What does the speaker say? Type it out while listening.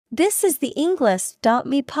This is the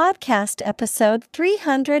Englist.me podcast episode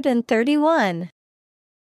 331.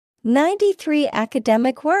 93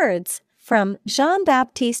 academic words from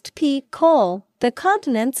Jean-Baptiste P. Koehl. The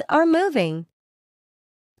continents are moving.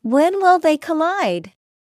 When will they collide?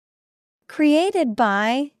 Created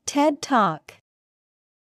by TED Talk.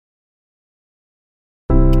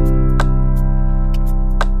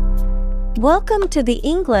 Welcome to the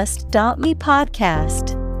Englist.me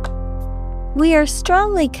podcast. We are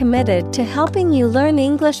strongly committed to helping you learn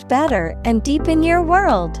English better and deepen your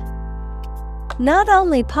world. Not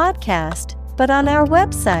only podcast, but on our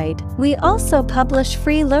website, we also publish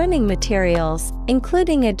free learning materials,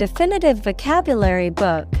 including a definitive vocabulary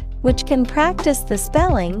book, which can practice the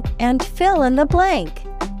spelling and fill in the blank.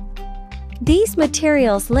 These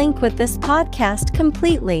materials link with this podcast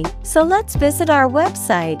completely, so let's visit our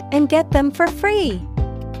website and get them for free.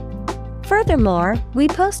 Furthermore, we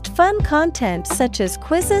post fun content such as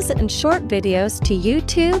quizzes and short videos to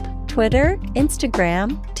YouTube, Twitter,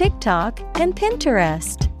 Instagram, TikTok, and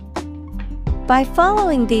Pinterest. By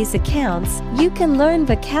following these accounts, you can learn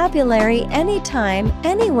vocabulary anytime,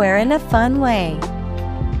 anywhere in a fun way.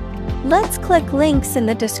 Let's click links in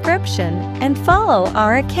the description and follow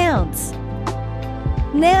our accounts.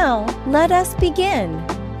 Now, let us begin.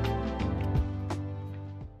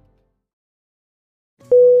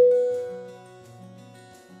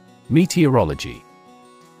 Meteorology.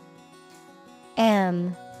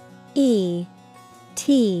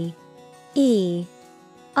 Meteorology.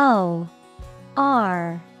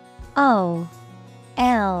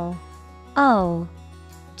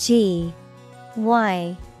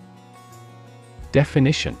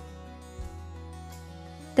 Definition: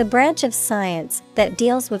 the branch of science that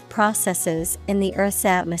deals with processes in the Earth's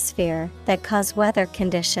atmosphere that cause weather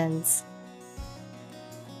conditions.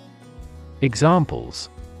 Examples: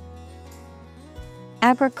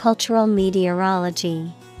 agricultural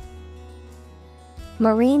meteorology,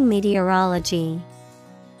 marine meteorology.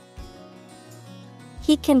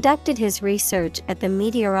 He conducted his research at the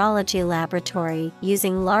meteorology laboratory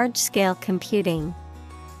using large-scale computing.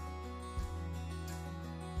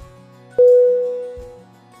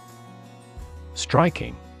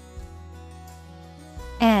 Striking.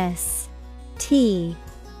 S-T-R-I-K-I-N-G.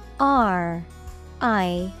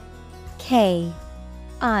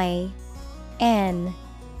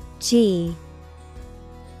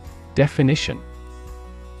 Definition: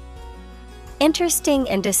 interesting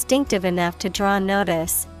and distinctive enough to draw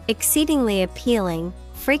notice, exceedingly appealing,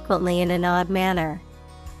 frequently in an odd manner.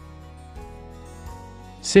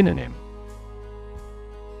 Synonym: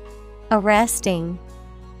 arresting,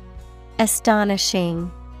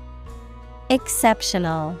 astonishing,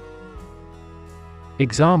 exceptional.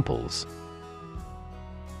 Examples: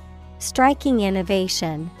 striking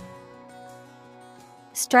innovation,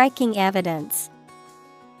 striking evidence.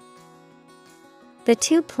 The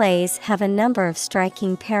two plays have a number of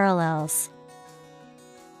striking parallels.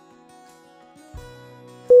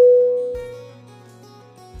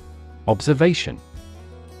 Observation.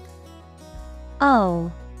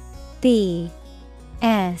 Observation.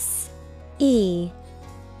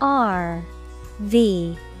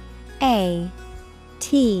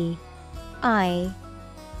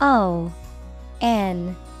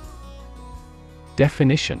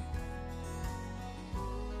 Definition: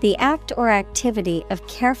 the act or activity of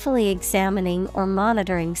carefully examining or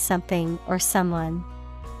monitoring something or someone.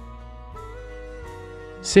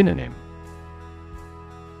 Synonym: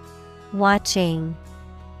 watching,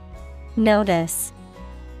 notice,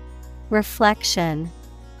 reflection.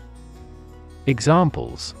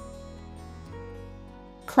 Examples: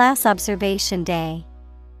 class observation day,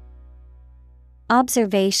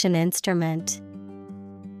 observation instrument.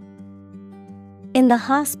 In the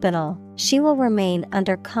hospital, she will remain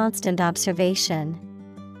under constant observation.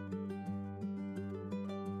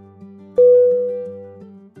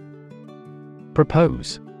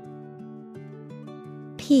 Propose.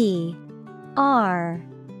 P-R-O-P-O-S-E.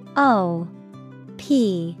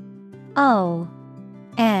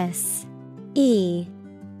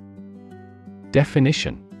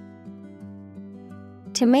 Definition: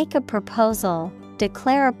 to make a proposal,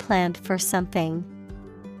 declare a plan for something.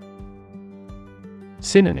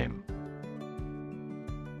 Synonym: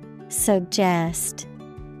 suggest,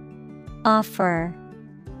 offer,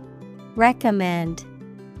 recommend.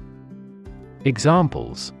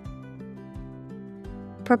 Examples: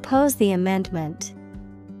 propose the amendment,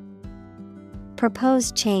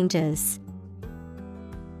 propose changes.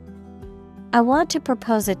 I want to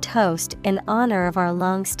propose a toast in honor of our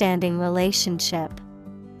long-standing relationship.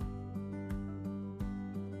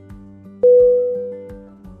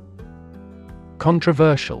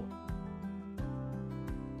 Controversial.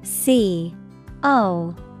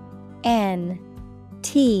 Controversial.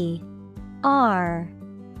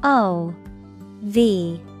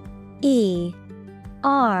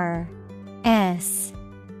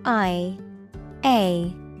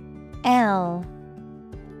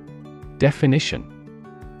 Definition: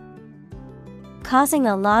 Causing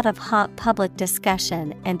a lot of hot public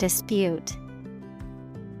discussion and dispute.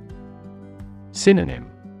 Synonym: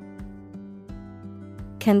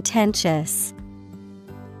 Contentious,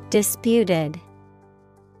 disputed,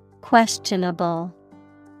 questionable.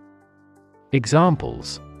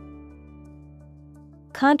 Examples: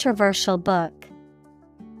 Controversial book.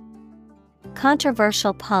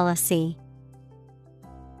 Controversial policy.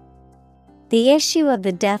 The issue of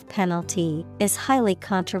the death penalty is highly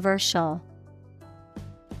controversial.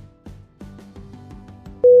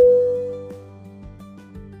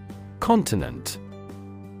 Continent.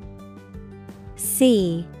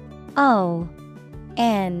 C-O-N-T-I-N-E-N-T.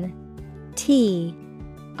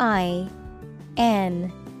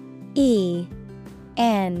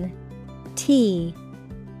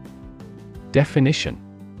 Definition: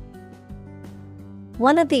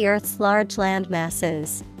 One of the Earth's large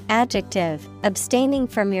landmasses. Adjective, abstaining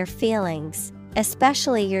from your feelings,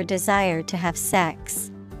 especially your desire to have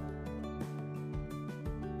sex.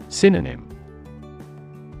 Synonym: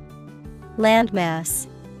 Landmass.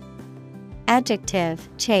 Adjective,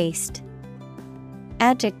 chaste.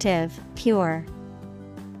 Adjective, pure.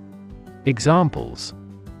 Examples: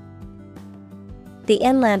 The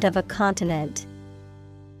inland of a continent.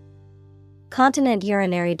 Continent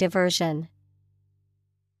urinary diversion.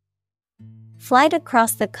 Flight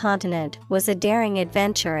across the continent was a daring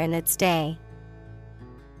adventure in its day.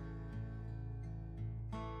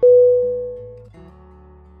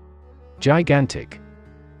 Gigantic.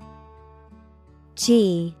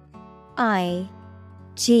 Gigantic.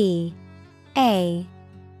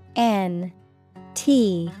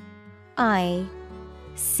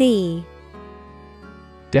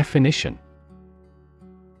 Definition: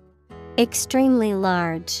 Extremely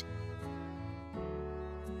large.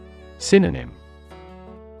 Synonym: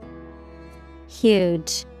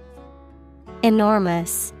 Huge,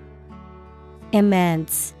 enormous,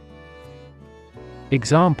 immense.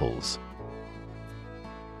 Examples: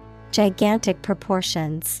 Gigantic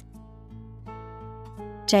proportions.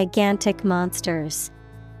 Gigantic monsters.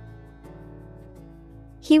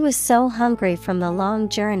 He was so hungry from the long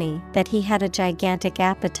journey that he had a gigantic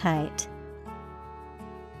appetite.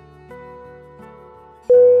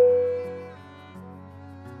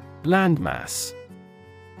 Landmass.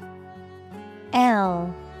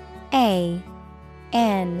 L-A-N-D-M-A-S-S.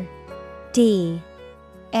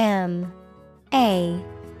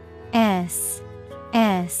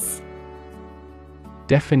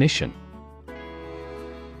 Definition: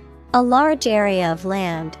 A large area of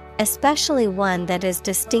land, especially one that is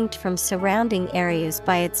distinct from surrounding areas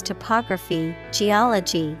by its topography,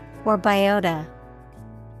 geology, or biota.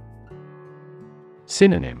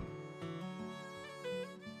 Synonym: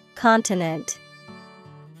 Continent,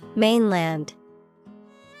 mainland,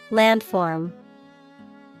 landform.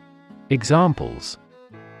 Examples: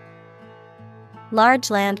 Large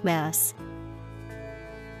landmass.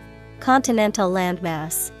 Continental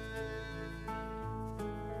landmass.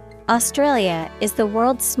 Australia is the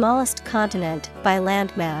world's smallest continent by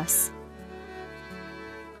landmass.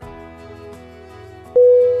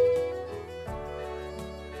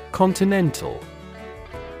 Continental.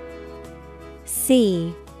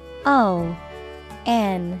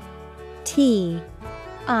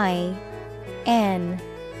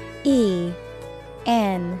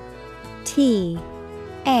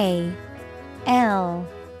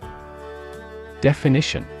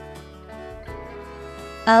 Definition: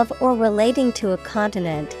 Of or relating to a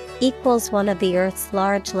continent, equals one of the Earth's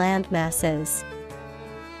large land masses.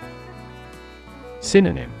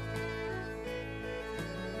 Synonym: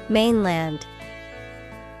 Mainland,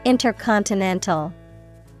 intercontinental,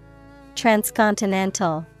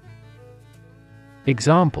 transcontinental.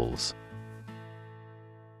 Examples: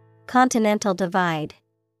 Continental divide.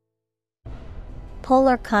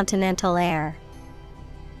 Polar continental air.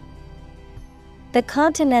 The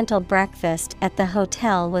continental breakfast at the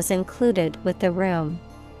hotel was included with the room.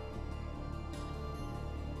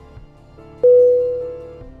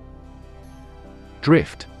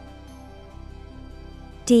 Drift.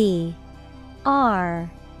 D-R-I-F-T.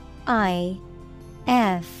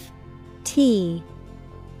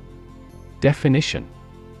 Definition: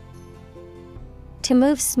 To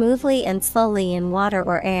move smoothly and slowly in water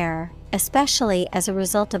or air, especially as a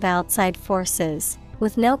result of outside forces,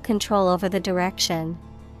 with no control over the direction.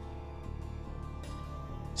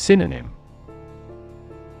 Synonym: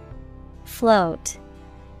 float,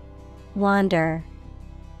 wander,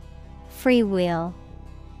 freewheel.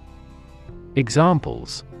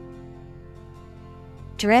 Examples: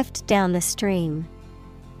 drift down the stream,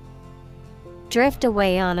 drift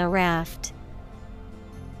away on a raft.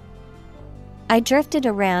 I drifted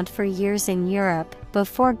around for years in Europe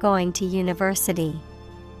before going to university.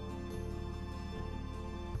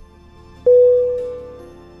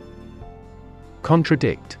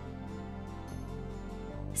 Contradict.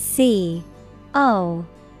 C-O-N-T-R-A-D-I-C-T.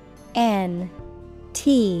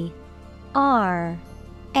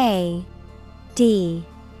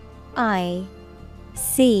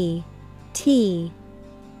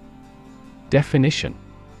 Definition: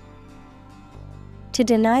 to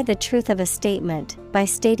deny the truth of a statement by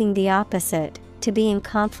stating the opposite, to be in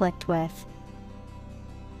conflict with.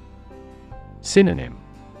 Synonym: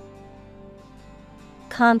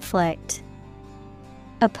 conflict,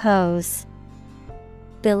 oppose,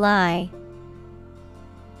 belie.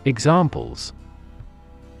 Examples: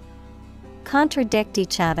 contradict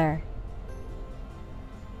each other,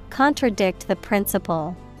 contradict the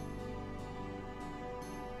principle.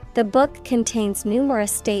 The book contains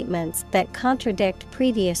numerous statements that contradict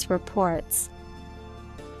previous reports.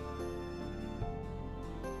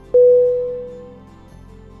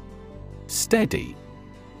 Steady.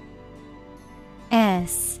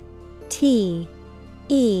 S-T-E-A-D-Y.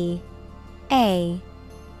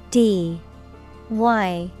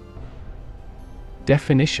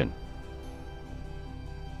 Definition: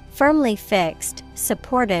 firmly fixed,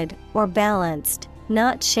 supported, or balanced,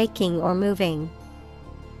 not shaking or moving.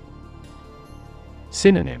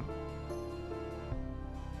 Synonym: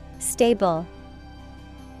 stable,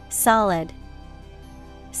 solid,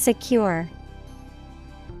 secure.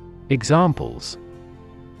 Examples: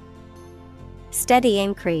 steady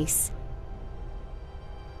increase,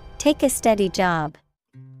 take a steady job.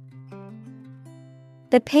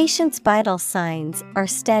 The patient's vital signs are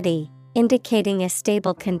steady, indicating a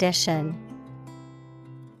stable condition.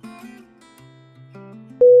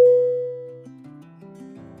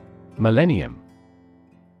 Millennium.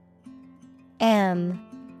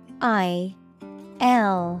 M-I-L-L-E-N-N-I-U-M.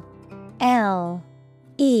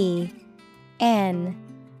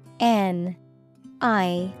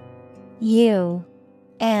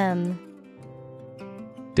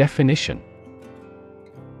 Definition: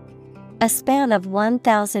 a span of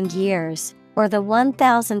 1,000 years, or the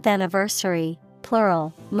 1,000th anniversary,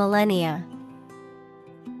 plural, millennia.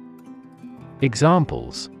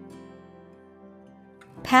 Examples: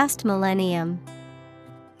 past millennium,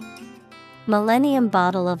 millennium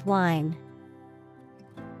bottle of wine.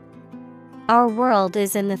 Our world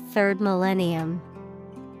is in the third millennium.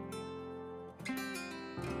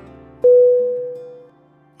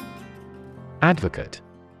 Advocate.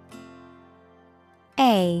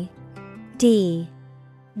 A-D-V-O-C-A-T-E.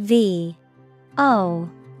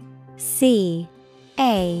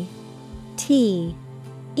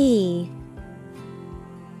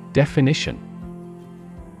 Definition: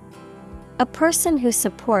 a person who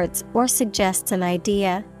supports or suggests an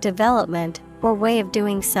idea, development, or way of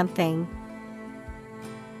doing something.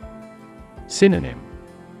 Synonym: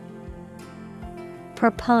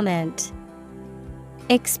 proponent,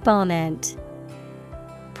 exponent,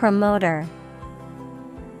 promoter.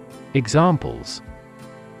 Examples: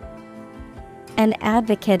 an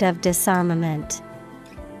advocate of disarmament,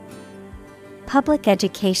 public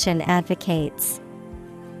education advocates.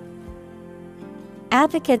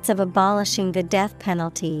 Advocates of abolishing the death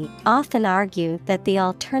penalty often argue that the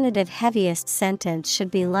alternative heaviest sentence should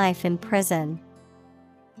be life in prison.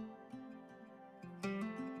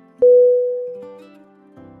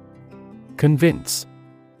 Convince.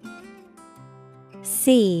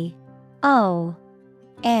 C-O-N-V-I-N-C-E.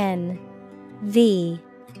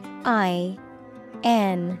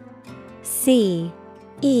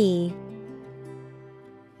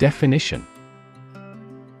 Definition: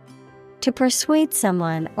 to persuade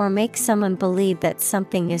someone or make someone believe that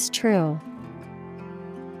something is true.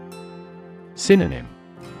 Synonym: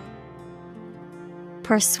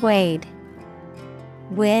 persuade,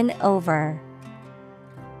 win over,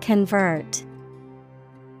 convert.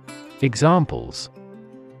 Examples: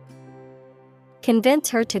 convince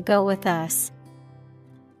her to go with us,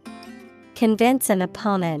 convince an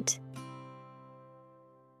opponent.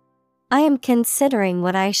 I am considering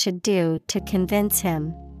what I should do to convince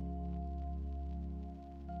him.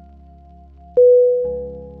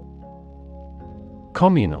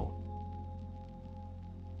 Communal.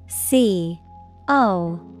 C-O-M-M-U-N-A-L.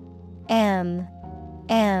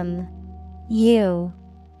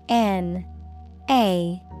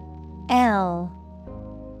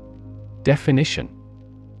 Definition: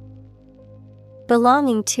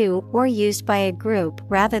 belonging to or used by a group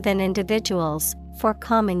rather than individuals, for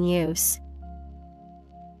common use.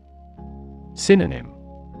 Synonym: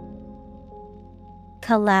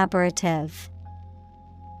 Collaborative,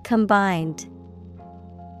 combined,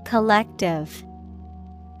 collective.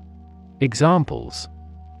 Examples: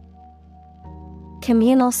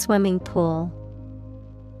 communal swimming pool,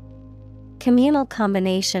 communal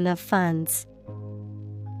combination of funds.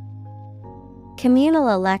 Communal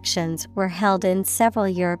elections were held in several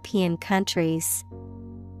European countries.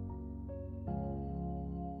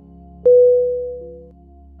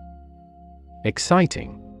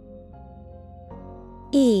 Exciting.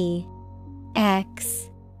 E-X-C-I-T-I-N-G.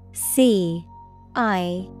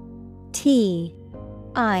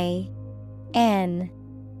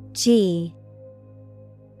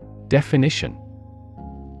 Definition: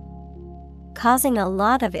 causing a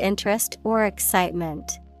lot of interest or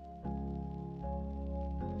excitement.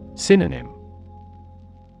 Synonym: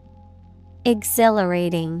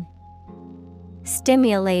 exhilarating,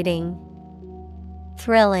 stimulating,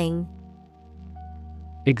 thrilling.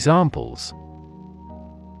 Examples: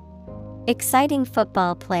 exciting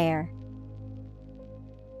football player,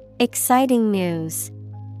 exciting news.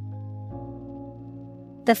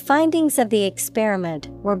 The findings of the experiment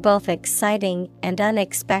were both exciting and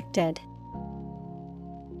unexpected.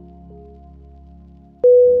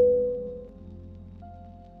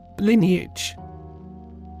 Lineage.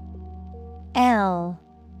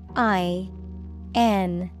 L-I-N-E-A-G-E.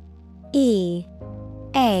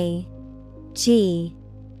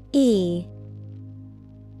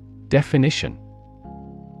 Definition: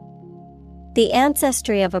 the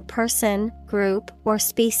ancestry of a person, group, or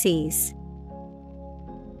species.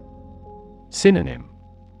 Synonym: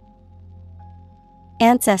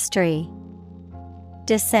 ancestry,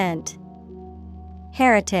 descent,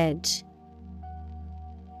 heritage.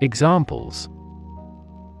 Examples: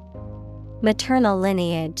 maternal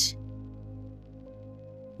lineage,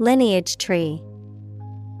 lineage tree.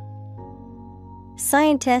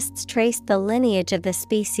 Scientists traced the lineage of the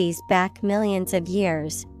species back millions of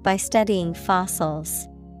years by studying fossils.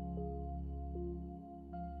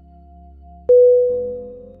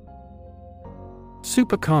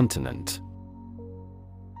 Supercontinent.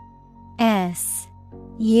 S-U-P-E-R-C-O-N-E-N-T.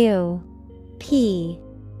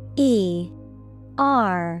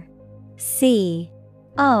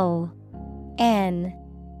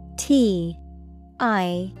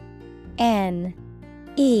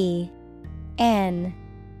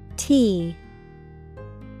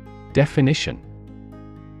 Definition: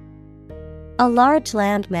 a large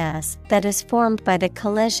landmass that is formed by the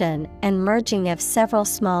collision and merging of several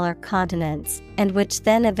smaller continents, and which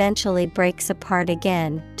then eventually breaks apart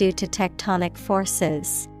again due to tectonic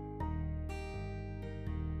forces.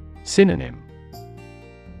 Synonym: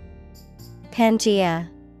 Pangaea,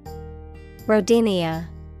 Rodinia,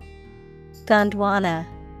 Gondwana.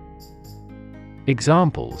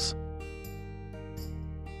 Examples: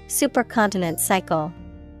 supercontinent cycle,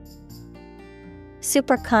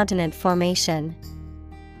 supercontinent formation.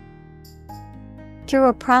 Through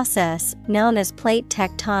a process known as plate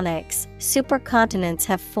tectonics, supercontinents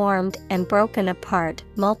have formed and broken apart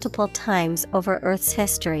multiple times over Earth's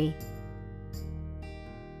history.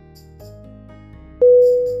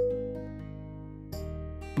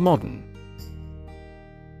 Modern.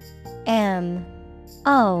 M-O-D-E-R-N.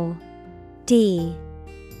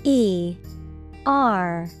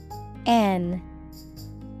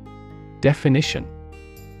 Definition: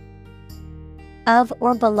 of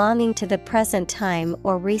or belonging to the present time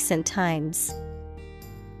or recent times.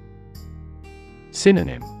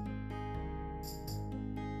 Synonym: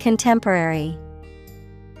 contemporary,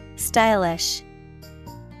 stylish,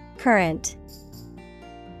 current.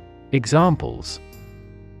 Examples: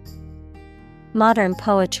 modern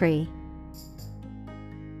poetry,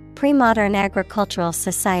 pre-modern agricultural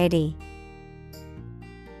society.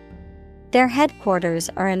 Their headquarters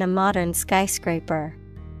are in a modern skyscraper.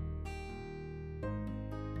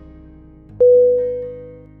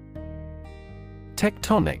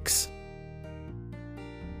 Tectonics.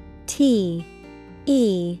 T-E-C-T-O-N-I-C-S.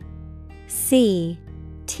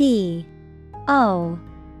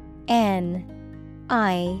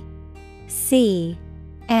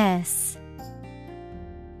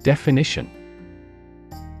 Definition: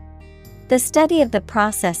 the study of the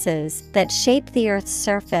processes that shape the Earth's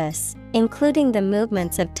surface, including the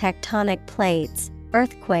movements of tectonic plates,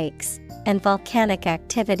 earthquakes, and volcanic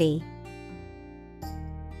activity.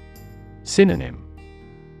 Synonym: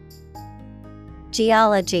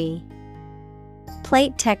 geology,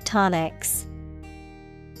 plate tectonics,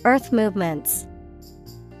 earth movements.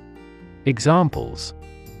 Examples: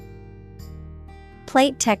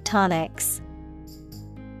 plate tectonics,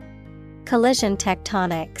 collision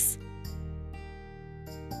tectonics.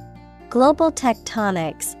 Global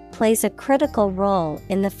tectonics plays a critical role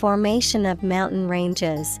in the formation of mountain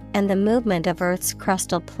ranges and the movement of Earth's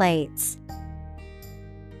crustal plates.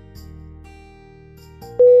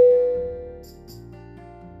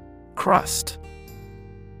 Crust.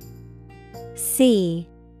 C-R-U-S-T.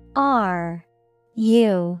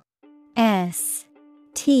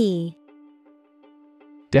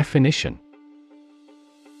 Definition: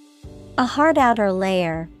 a hard outer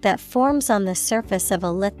layer that forms on the surface of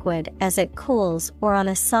a liquid as it cools or on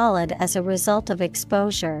a solid as a result of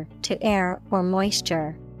exposure to air or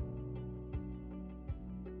moisture.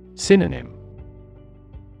 Synonym: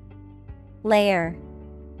 Layer,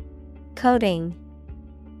 coating,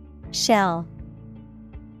 shell.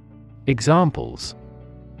 Examples: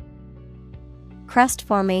 crust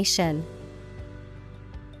formation,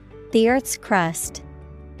 the Earth's crust.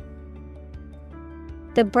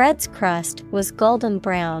 The bread's crust was golden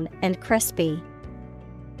brown and crispy.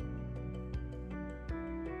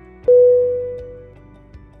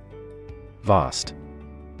 Vast.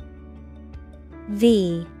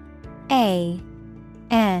 V-A-S-T.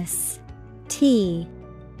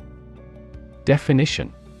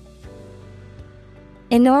 Definition: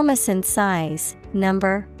 enormous in size,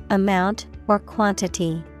 number, amount, or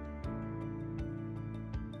quantity.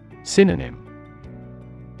 Synonym: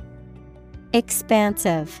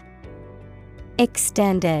 expansive,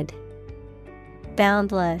 extended,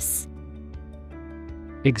 boundless.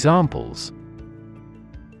 Examples: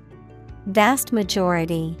 vast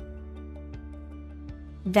majority,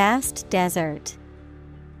 vast desert.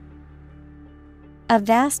 A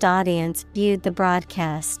vast audience viewed the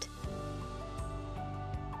broadcast.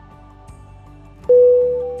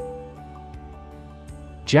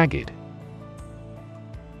 Jagged.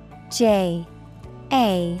 J-A-G-G-E-D.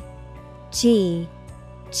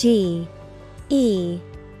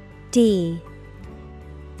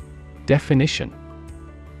 Definition: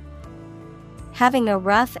 having a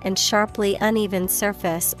rough and sharply uneven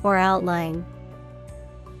surface or outline.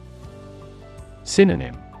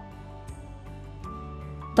 Synonym: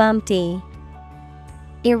 bumpy,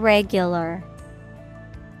 irregular,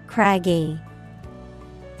 craggy.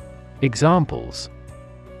 Examples: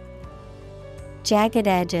 jagged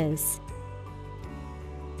edges,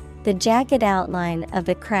 the jagged outline of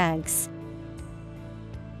the crags.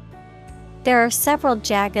 There are several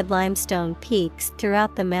jagged limestone peaks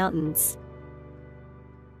throughout the mountains.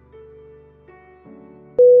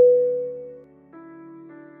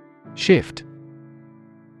 Shift.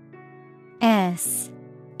 S-H-I-F-T.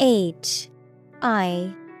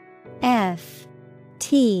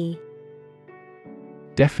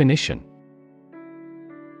 Definition: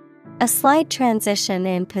 a slight transition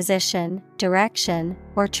in position, direction,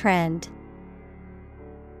 or trend.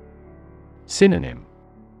 Synonym: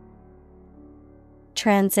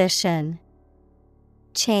 transition,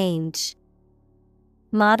 change,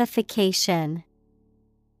 modification.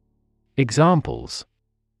 Examples: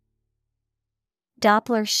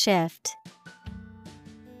 Doppler shift,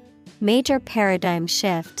 major paradigm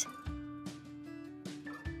shift.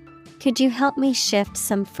 Could you help me shift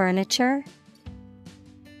some furniture?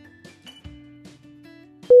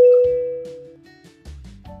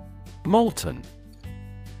 Molten.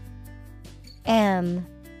 M-O-L-T-E-N.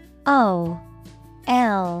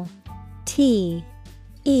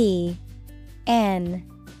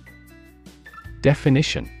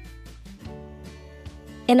 Definition: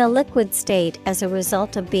 in a liquid state as a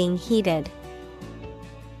result of being heated.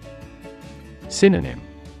 Synonym: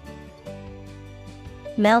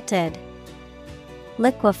 melted,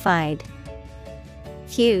 liquefied,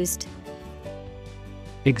 fused.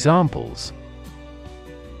 Examples: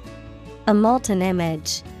 a molten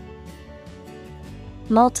image,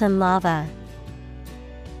 molten lava.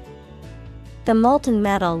 The molten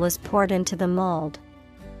metal was poured into the mold.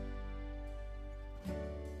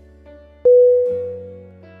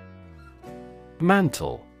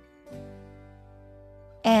 Mantle.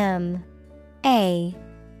 M-A-N-T-L-E.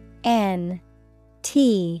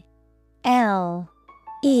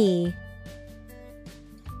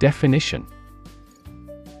 Definition: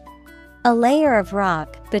 a layer of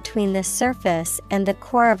rock between the surface and the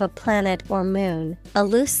core of a planet or moon, a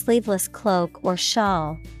loose sleeveless cloak or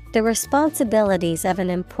shawl. The responsibilities of an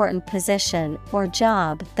important position or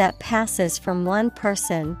job that passes from one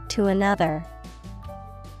person to another.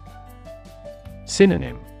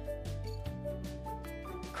 Synonym: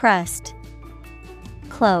 crust,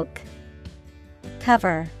 cloak,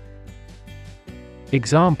 cover.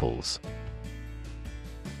 Examples: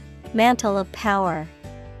 Mantle of power.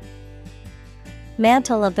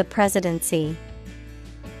 Mantle of the presidency.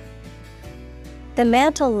 The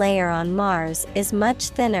mantle layer on Mars is much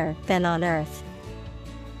thinner than on Earth.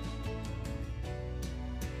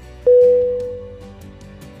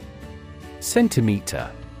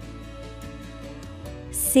 Centimeter.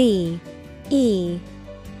 CENTIMETR.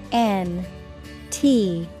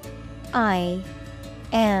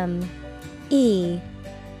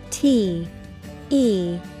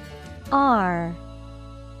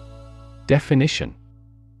 Definition: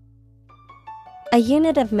 a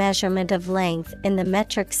unit of measurement of length in the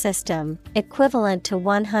metric system, equivalent to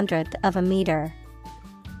 1/100th of a meter.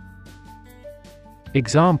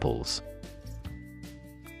 Examples: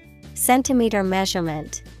 centimeter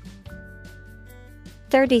measurement.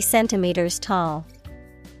 30 centimeters tall.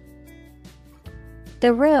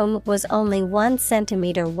 The room was only 1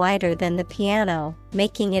 centimeter wider than the piano,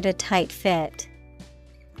 making it a tight fit.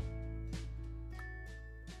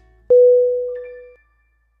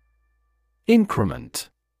 Increment.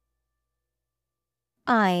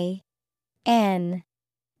 INCREMENT.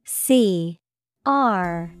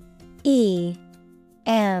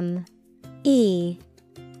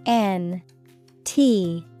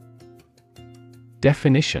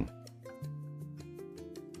 Definition: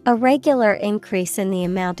 a regular increase in the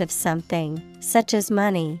amount of something, such as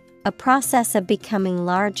money, a process of becoming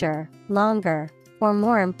larger, longer, or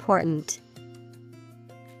more important.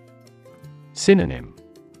 Synonym: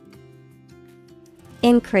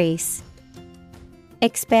 increase,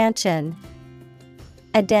 expansion,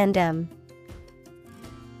 addendum.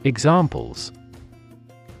 Examples: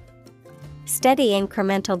 steady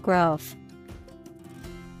incremental growth.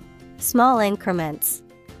 Small increments.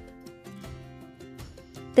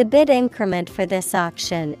 The bid increment for this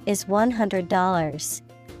auction is $100.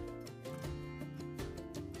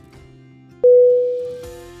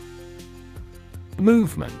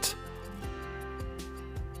 Movement.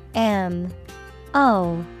 MOVEMENT.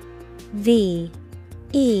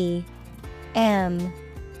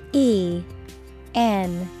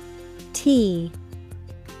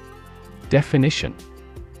 Definition: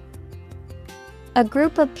 a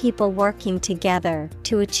group of people working together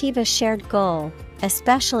to achieve a shared goal,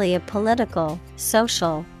 especially a political,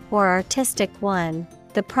 social, or artistic one,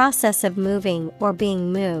 the process of moving or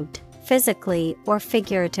being moved, physically or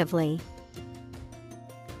figuratively.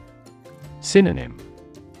 Synonym: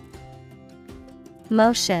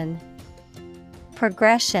 motion,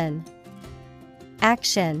 progression,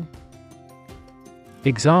 action.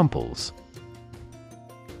 Examples: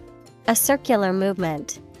 a circular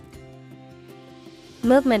movement.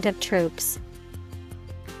 Movement of troops.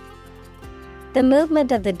 The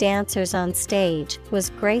movement of the dancers on stage was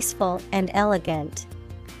graceful and elegant.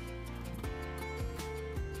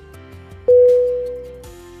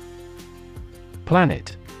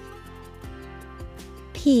 Planet.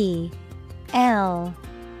 PLANET.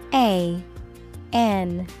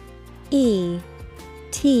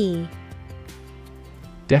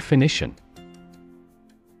 Definition: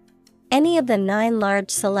 any of the 9 large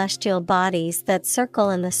celestial bodies that circle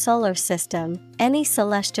in the solar system, any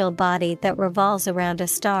celestial body that revolves around a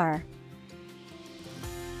star.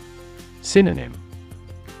 Synonym: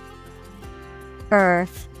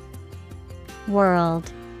 Earth,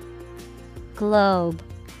 world, globe.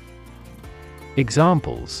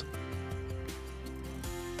 Examples: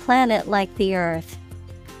 planet like the Earth.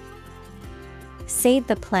 Save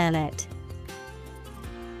the planet.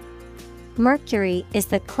 Mercury is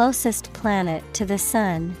the closest planet to the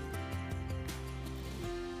Sun.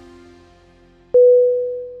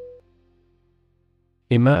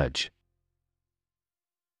 Emerge.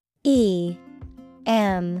 EMERGE.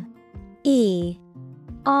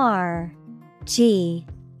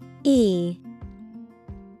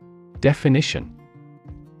 Definition: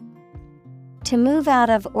 to move out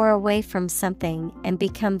of or away from something and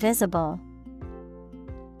become visible.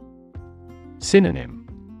 Synonym: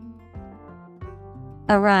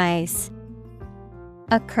 arise,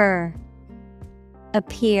 occur,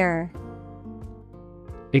 appear.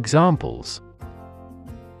 Examples: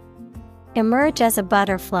 emerge as a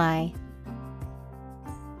butterfly.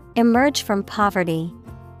 Emerge from poverty.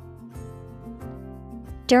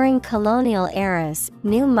 During colonial eras,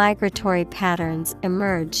 new migratory patterns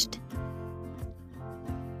emerged.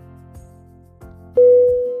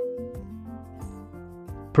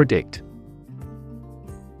 Predict.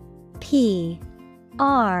 PREDICT.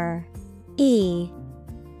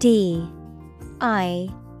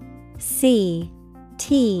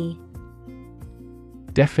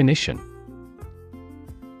 Definition: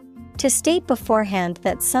 to state beforehand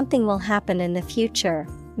that something will happen in the future,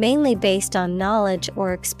 mainly based on knowledge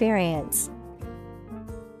or experience.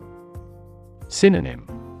 Synonym: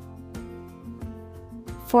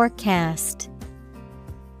 Forecast,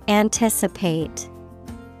 anticipate,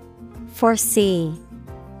 foresee.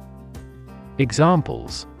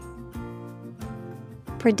 Examples: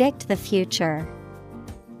 Predict the future.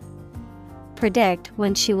 Predict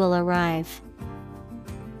when she will arrive.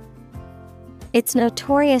 It's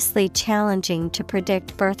notoriously challenging to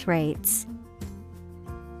predict birth rates.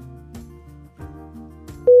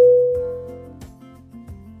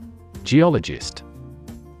 Geologist.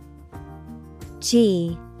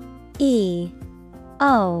 Geologist.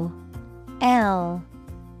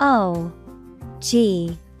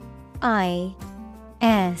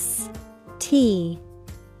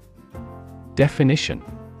 Definition: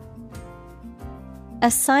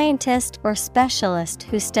 A scientist or specialist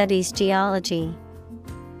who studies geology.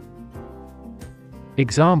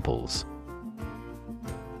 Examples: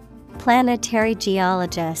 Planetary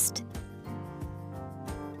geologist,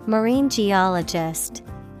 marine geologist.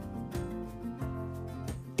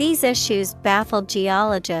 These issues baffled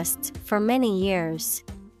geologists for many years.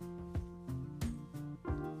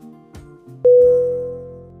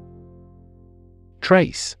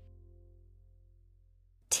 Trace.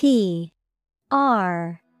 Trace.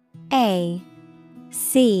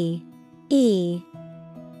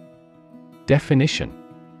 Definition: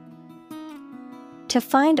 To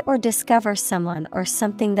find or discover someone or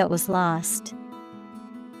something that was lost.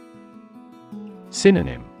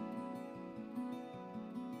 Synonym: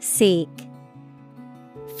 Seek,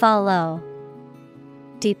 follow,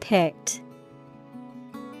 depict.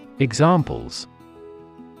 Examples: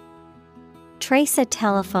 Trace a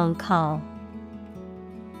telephone call.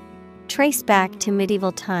 Trace back to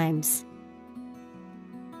medieval times.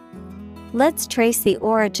 Let's trace the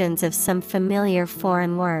origins of some familiar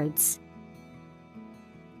foreign words.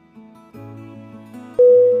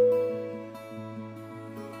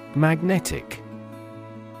 Magnetic.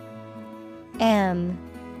 Magnetic.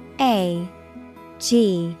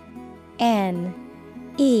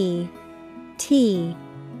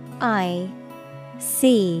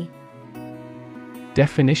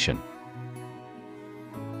 Definition: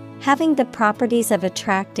 Having the properties of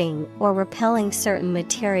attracting or repelling certain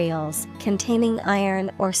materials containing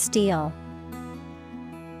iron or steel.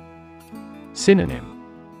 Synonym: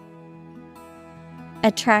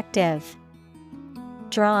 Attractive,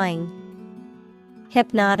 drawing,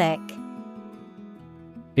 hypnotic.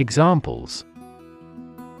 Examples: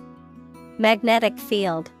 Magnetic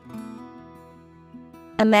field.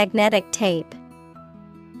 A magnetic tape.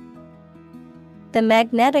 The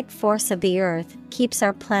magnetic force of the Earth keeps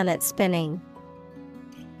our planet spinning.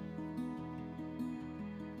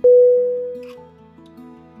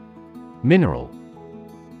 Mineral.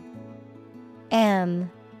 Mineral.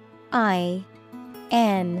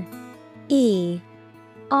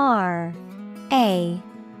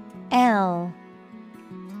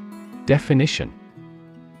 Definition: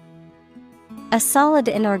 A solid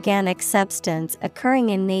inorganic substance occurring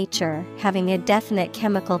in nature having a definite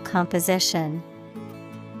chemical composition.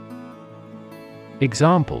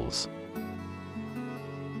 Examples: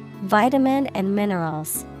 Vitamin and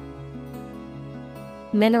minerals.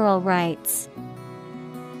 Mineral rights.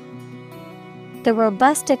 The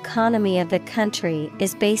robust economy of the country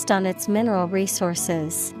is based on its mineral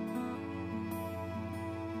resources.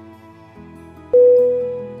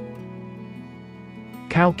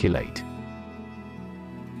 Calculate.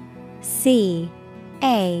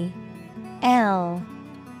 Calculate.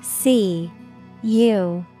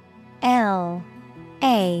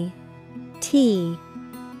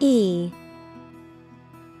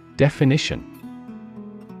 Definition: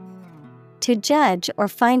 To judge or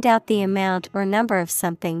find out the amount or number of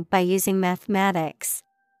something by using mathematics.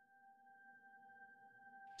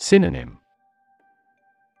 Synonym: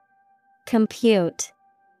 Compute,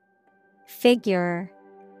 figure,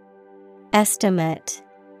 estimate.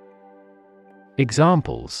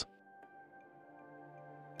 Examples: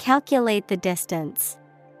 Calculate the distance.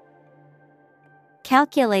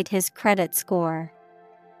 Calculate his credit score.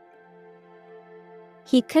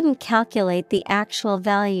 He couldn't calculate the actual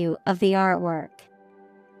value of the artwork.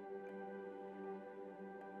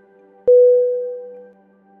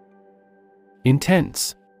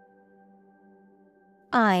 Intense.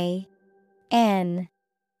 INTENSE.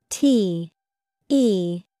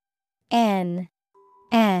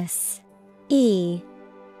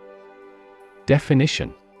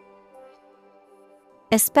 Definition: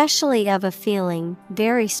 Especially of a feeling,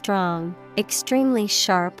 very strong, extremely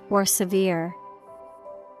sharp or severe.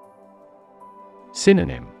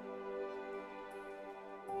 Synonym: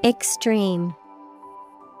 Extreme,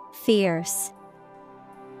 fierce,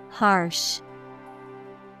 harsh.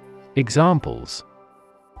 Examples: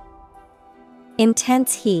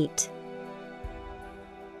 intense heat,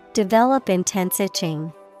 develop intense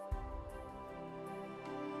itching.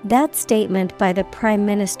 That statement by the Prime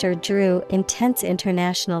Minister drew intense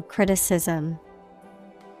international criticism.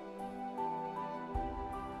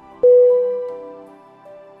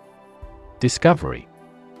 Discovery.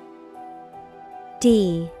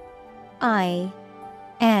 D-I-S-C-O-V-E-R-Y.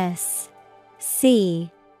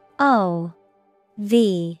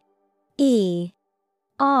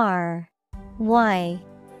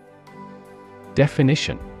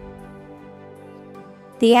 Definition: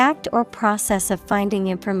 the act or process of finding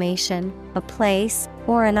information, a place,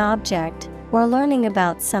 or an object, or learning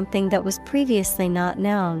about something that was previously not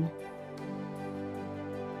known.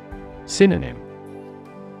 Synonym: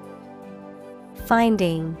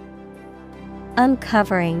 finding,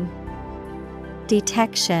 uncovering,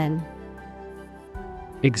 detection.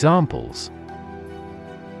 Examples: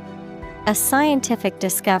 a scientific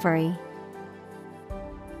discovery,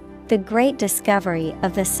 the great discovery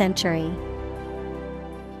of the century.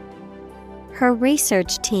 Her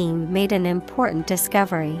research team made an important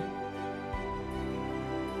discovery.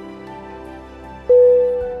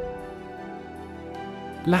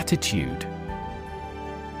 Latitude.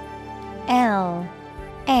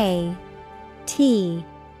 L-A-T-I-T-U-D-E.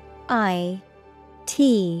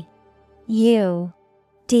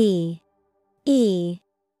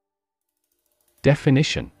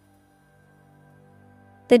 Definition: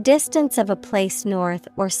 the distance of a place north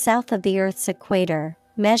or south of the Earth's equator,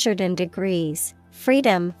 measured in degrees,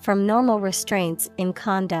 freedom from normal restraints in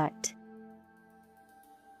conduct.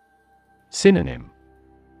 Synonym: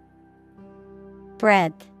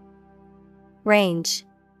 breadth, range,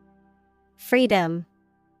 freedom.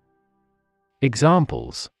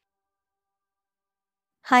 Examples: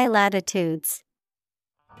 high latitudes,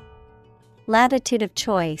 latitude of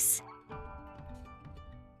choice.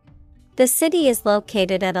 The city is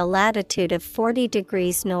located at a latitude of 40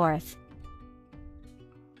 degrees north.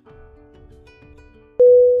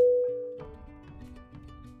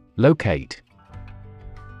 Locate.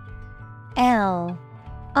 L-O-C-A-T-E.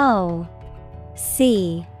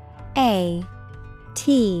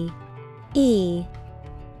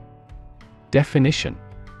 Definition: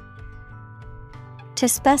 to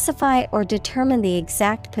specify or determine the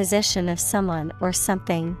exact position of someone or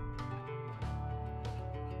something.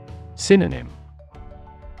 Synonym: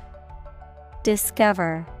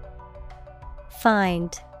 discover,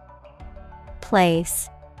 find, place.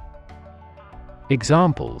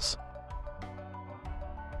 Examples: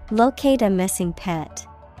 locate a missing pet,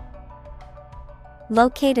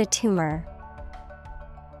 locate a tumor.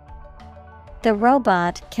 The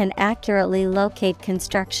robot can accurately locate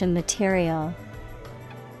construction material.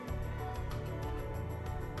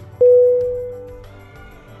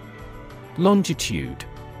 Longitude.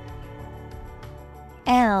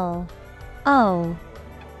 L-O-N-G-I-T-U-D-E.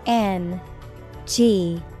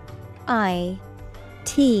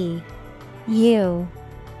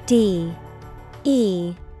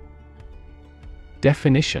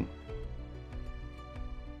 Definition: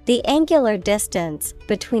 the angular distance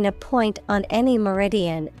between a point on any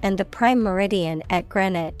meridian and the prime meridian at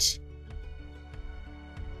Greenwich.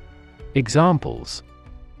 Examples: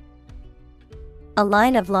 a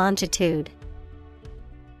line of longitude,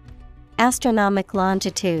 astronomic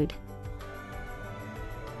longitude.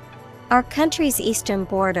 Our country's eastern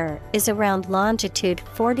border is around longitude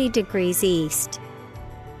 40 degrees east.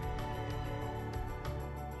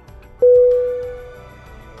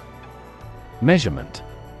 Measurement.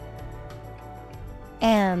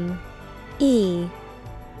 M-E-A-S-U-R-E-M-E-N-T.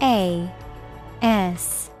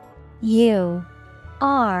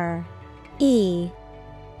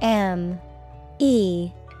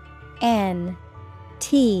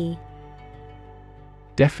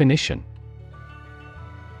 Definition: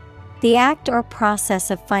 the act or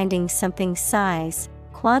process of finding something's size,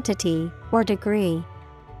 quantity, or degree.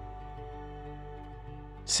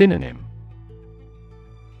 Synonym: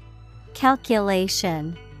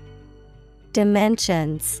 calculation,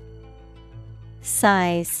 dimensions,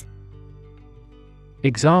 size.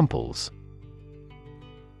 Examples: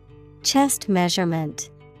 chest measurement,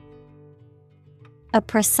 a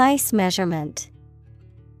precise measurement.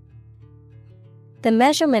 The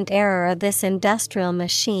measurement error of this industrial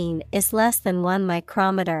machine is less than 1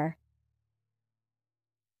 micrometer.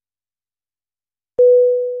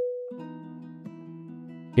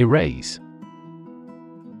 Erase.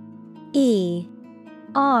 E-R-A-S-E.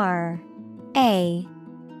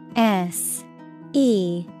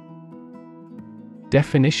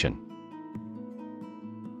 Definition: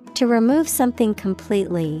 To remove something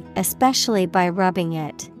completely, especially by rubbing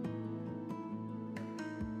it.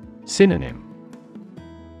 Synonym: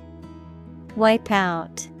 Wipe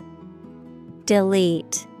out,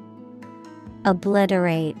 delete,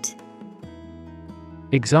 obliterate.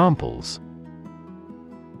 Examples: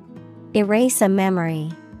 Erase a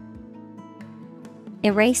memory.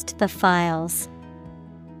 Erased the files.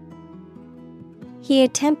 He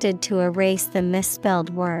attempted to erase the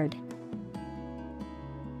misspelled word.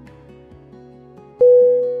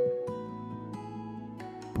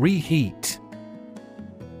 Reheat.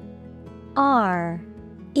 R-E-H-E-A-T.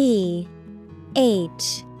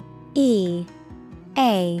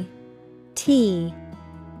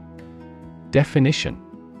 Definition: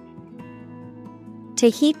 To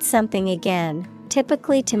heat something again,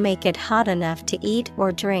 typically to make it hot enough to eat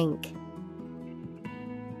or drink.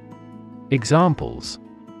 Examples: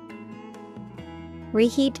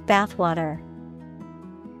 Reheat bathwater.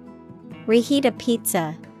 Reheat a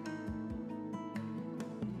pizza.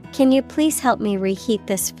 Can you please help me reheat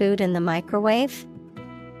this food in the microwave?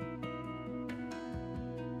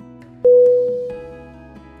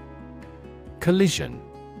 Collision.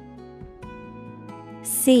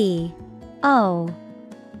 C-O-L-L-I-S-I-O-N.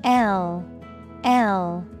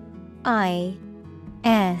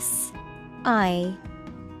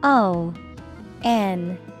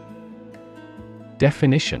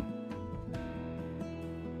 Definition: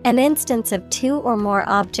 An instance of two or more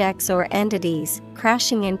objects or entities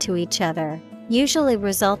crashing into each other, usually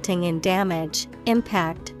resulting in damage,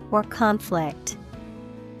 impact, or conflict.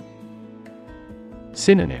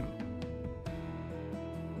 Synonym: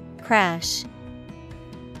 Crash,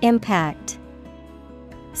 impact,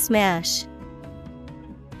 smash.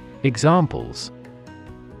 Examples: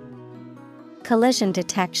 Collision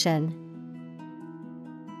detection.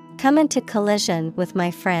 Come into collision with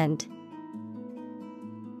my friend.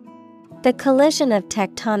 The collision of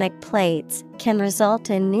tectonic plates can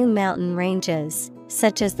result in new mountain ranges,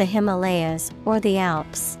 such as the Himalayas or the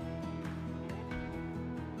Alps.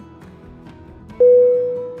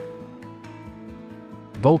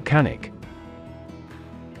 Volcanic.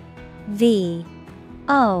 V-O-L-C-A-N-I-C.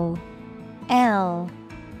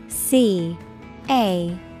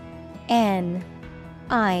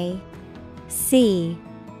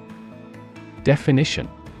 Definition: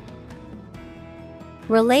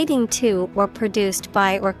 Relating to or produced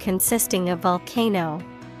by or consisting of volcano.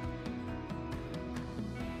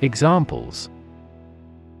 Examples: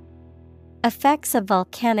 Effects of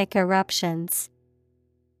volcanic eruptions.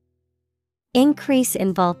 Increase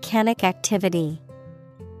in volcanic activity.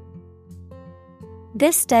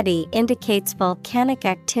 This study indicates volcanic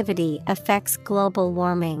activity affects global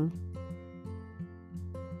warming.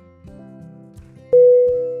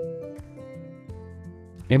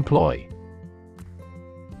 Employ.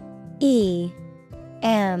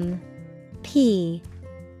 E-M-P-L-O-Y.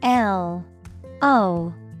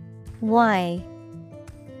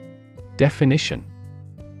 Definition: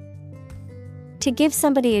 To give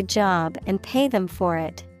somebody a job and pay them for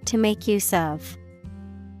it, to make use of.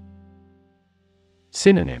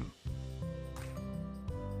 Synonym: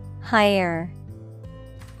 Hire,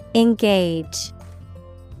 engage,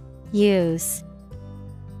 use.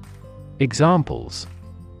 Examples: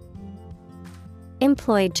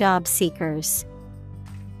 Employ job seekers.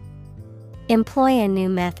 Employ a new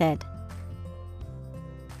method.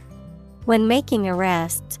 When making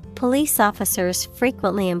arrests, police officers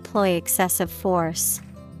frequently employ excessive force.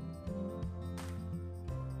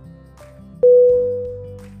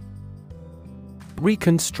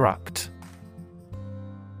 Reconstruct.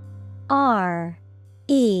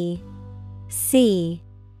 R-E-C-O-N-S-T-R-U-C-T.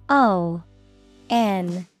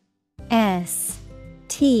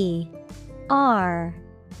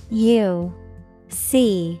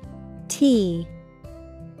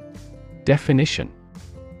 Definition: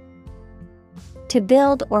 To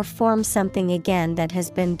build or form something again that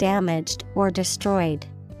has been damaged or destroyed.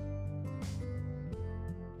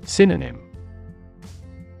 Synonym: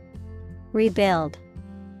 Rebuild,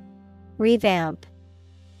 revamp,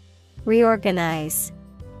 reorganize.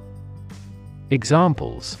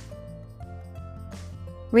 Examples: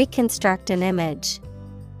 Reconstruct an image.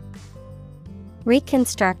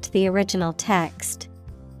 Reconstruct the original text.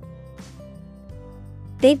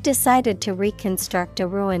 They've decided to reconstruct a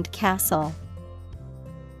ruined castle.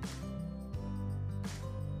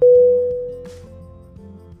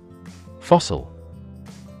 Fossil.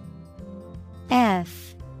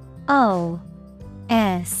 F-O-S-S-I-L.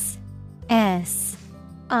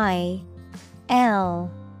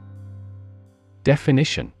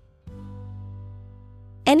 Definition: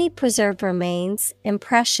 Any preserved remains,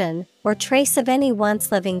 impression, or trace of any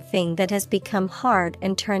once living thing that has become hard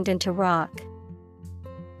and turned into rock.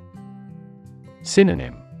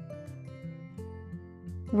 Synonym: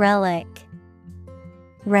 Relic,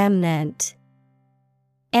 remnant,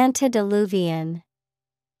 antediluvian.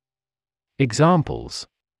 Examples: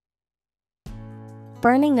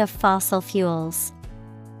 Burning of fossil fuels.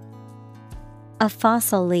 A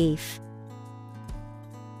fossil leaf.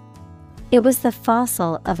 It was the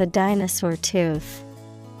fossil of a dinosaur tooth.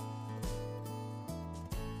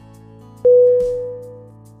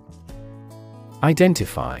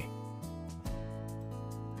 Identify.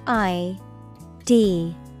 I-D-E-N-T-I-F-Y.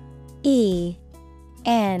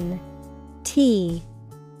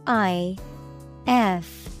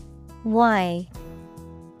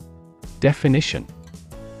 Definition: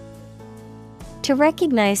 To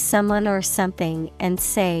recognize someone or something and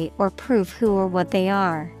say or prove who or what they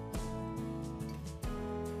are.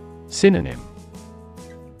 Synonym: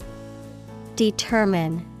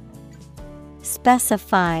 Determine,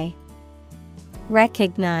 specify,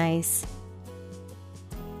 recognize.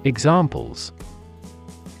 Examples: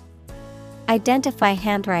 Identify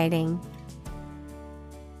handwriting.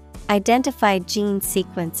 Identify gene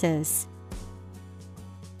sequences.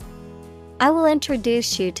 I will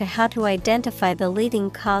introduce you to how to identify the leading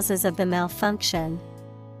causes of the malfunction.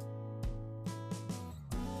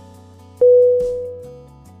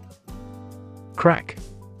 Crack.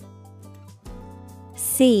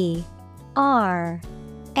 C-R-A-C-K.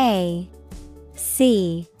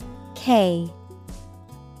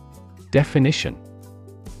 Definition: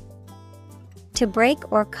 To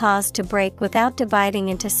break or cause to break without dividing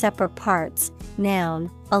into separate parts. Noun,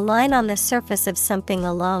 a line on the surface of something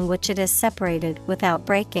along which it is separated without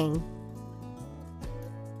breaking.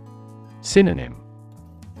 Synonym: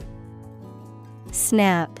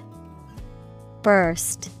 Snap,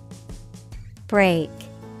 burst, break.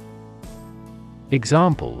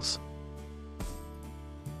 Examples: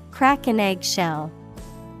 Crack an eggshell.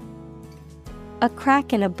 A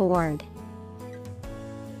crack in a board.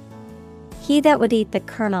 He that would eat the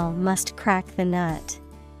kernel must crack the nut.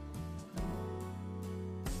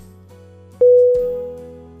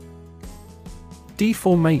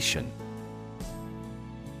 Deformation.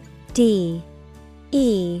 D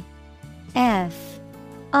E F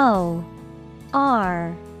O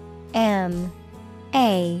R M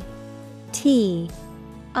A T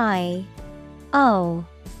I O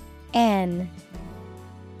N.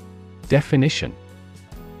 Definition: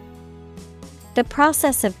 The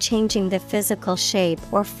process of changing the physical shape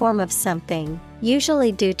or form of something,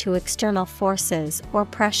 usually due to external forces or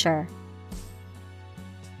pressure.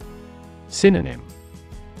 Synonym: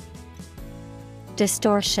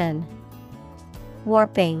 Distortion,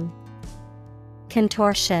 warping,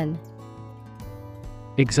 contortion.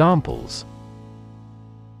 Examples: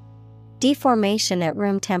 Deformation at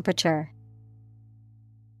room temperature.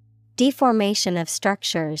 Deformation of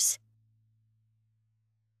structures.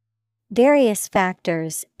 Various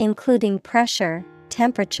factors, including pressure,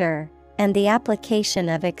 temperature, and the application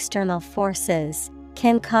of external forces,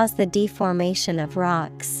 can cause the deformation of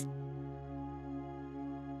rocks.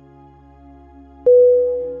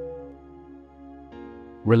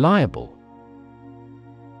 Reliable.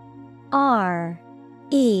 R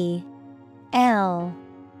E L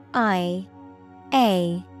I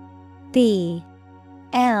A B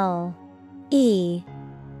L E.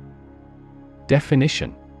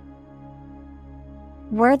 Definition: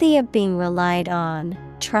 Worthy of being relied on,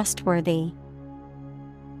 trustworthy.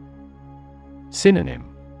 Synonym: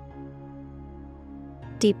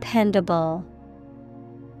 Dependable,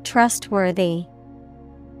 trustworthy,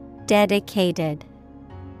 dedicated.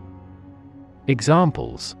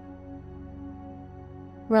 Examples: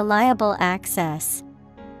 Reliable access.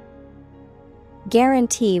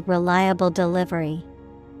 Guarantee reliable delivery.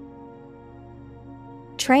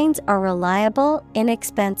 Trains are reliable,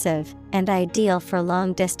 inexpensive, and ideal for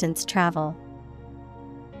long-distance travel.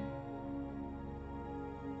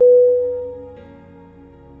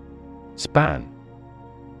 Span.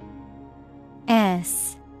 S-P-A-N.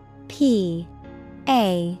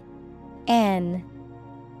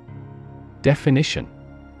 Definition: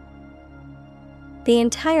 The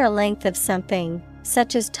entire length of something,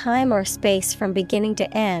 such as time or space from beginning to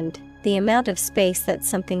end, the amount of space that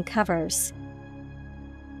something covers.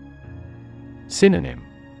 Synonym: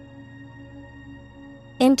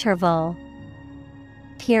 Interval,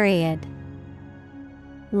 period,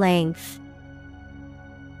 length.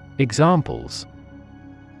 Examples: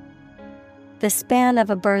 The span of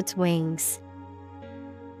a bird's wings.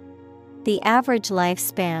 The average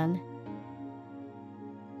lifespan.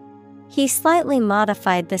 He slightly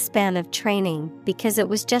modified the span of training because it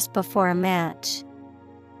was just before a match.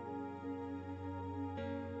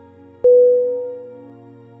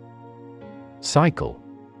 Cycle.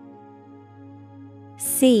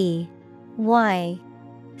 C-Y-C-L-E.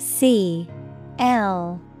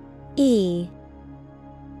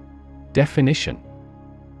 Definition.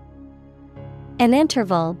 An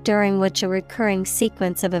interval during which a recurring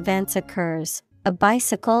sequence of events occurs, a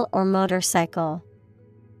bicycle or motorcycle.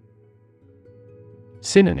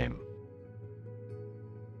 Synonym.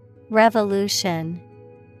 Revolution,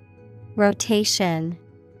 rotation,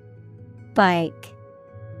 bike.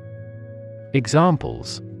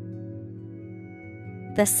 Examples.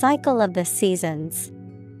 The cycle of the seasons.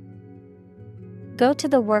 Go to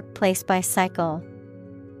the workplace by cycle.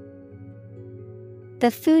 The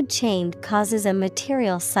food chain causes a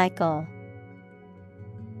material cycle.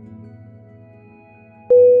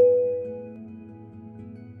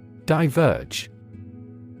 Diverge.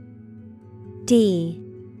 D-I-V-E-R-G-E.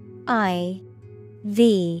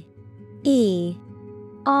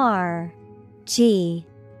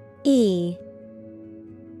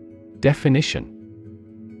 Definition.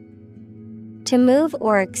 To move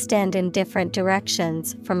or extend in different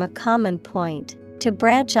directions from a common point, to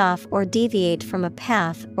branch off or deviate from a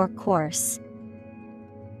path or course.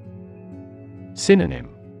 Synonym.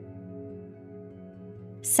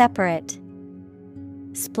 Separate,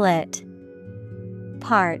 split,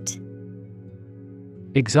 part.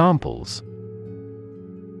 Examples.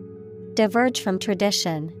 Diverge from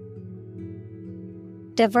tradition.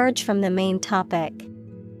 Diverge from the main topic.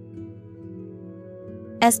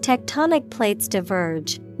 As tectonic plates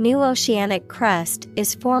diverge, new oceanic crust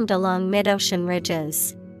is formed along mid-ocean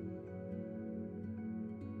ridges.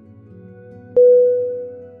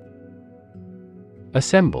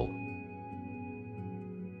 Assemble.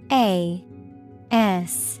 A-S-S-E-M-B-L-E.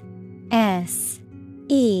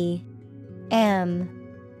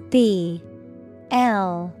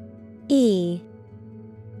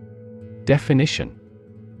 Definition.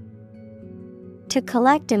 To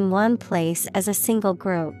collect in one place as a single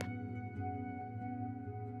group.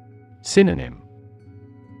 Synonym.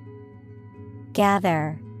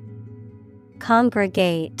 Gather,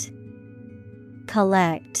 congregate,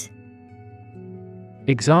 collect.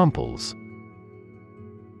 Examples.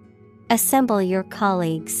 Assemble your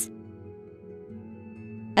colleagues.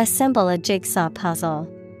 Assemble a jigsaw puzzle.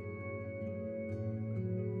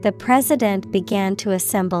 The president began to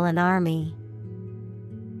assemble an army.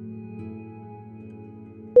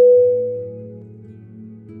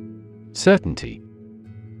 Certainty.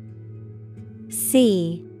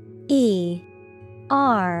 C-E-R-T-A-I-N-T-Y.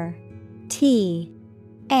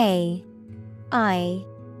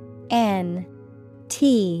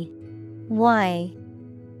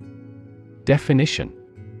 Definition.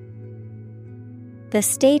 The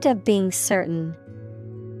state of being certain.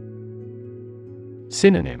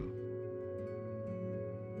 Synonym.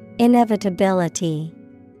 Inevitability,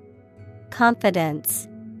 confidence,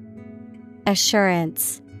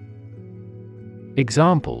 assurance.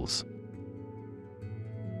 Examples.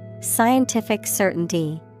 Scientific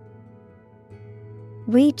certainty.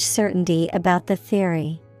 Reach certainty about the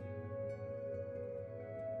theory.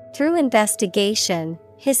 Through investigation,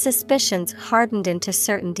 his suspicions hardened into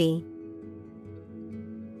certainty.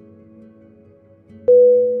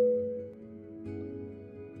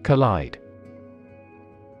 Collide.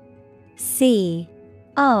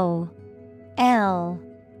 C-O-L-L-I-D-E.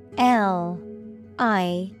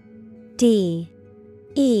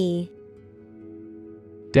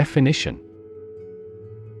 Definition.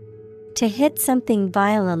 To hit something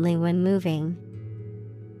violently when moving.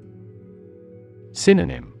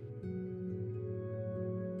 Synonym.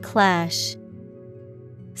 Clash,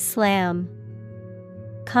 slam,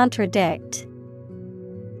 contradict.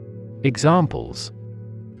 Examples.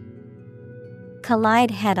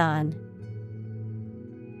 Collide head-on.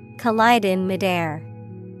 Collide in midair.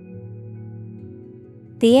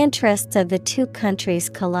 The interests of the two countries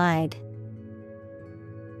collide.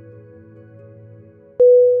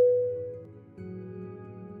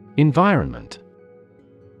 Environment.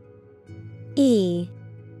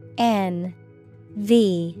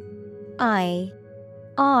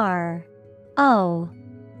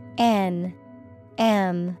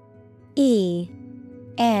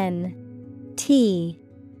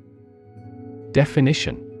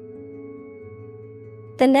 Definition.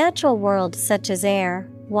 The natural world such as air,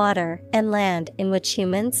 water, and land in which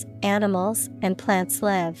humans, animals, and plants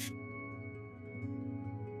live.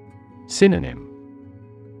 Synonym.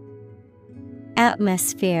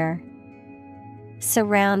 Atmosphere,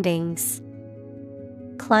 surroundings,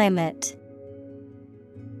 climate.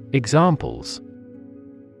 Examples: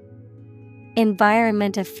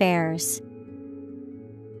 environment affairs,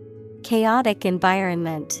 chaotic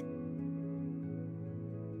environment.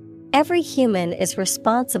 Every human is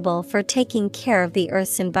responsible for taking care of the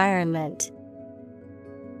Earth's environment.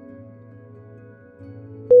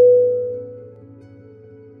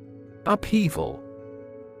 Upheaval.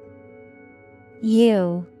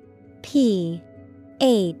 U-P-H-E-A-V-A-L.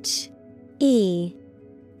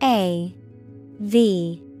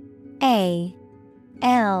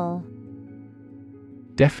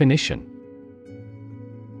 Definition: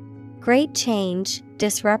 great change,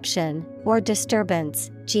 disruption, or disturbance,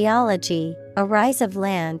 geology, a rise of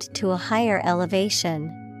land to a higher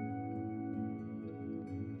elevation.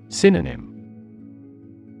 Synonym: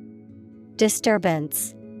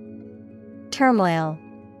 disturbance, turmoil,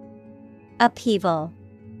 upheaval.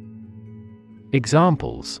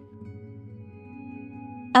 Examples: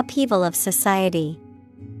 upheaval of society,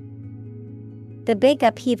 the big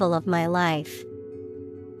upheaval of my life.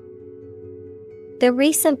 The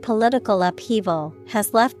recent political upheaval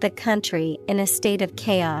has left the country in a state of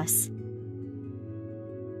chaos.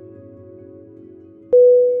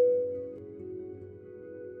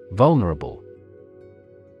 Vulnerable.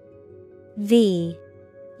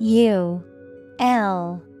 V-U-L-N-E-R-A-B-L-E.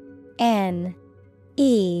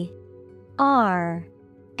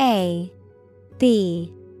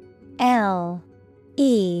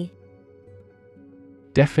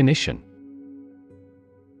 Definition: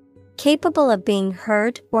 capable of being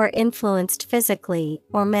hurt or influenced physically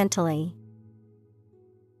or mentally.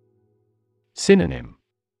 Synonym: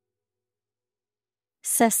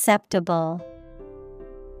 susceptible,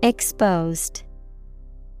 exposed,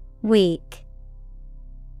 weak.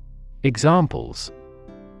 Examples: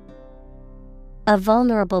 a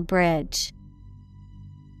vulnerable bridge,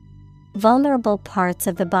 vulnerable parts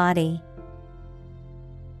of the body.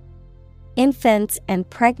 Infants and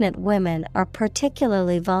pregnant women are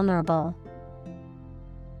particularly vulnerable.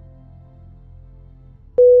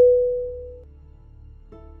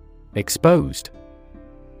 Exposed.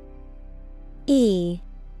 E-X-P-O-S-E-D.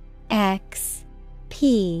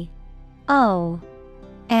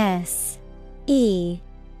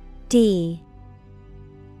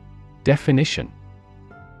 Definition: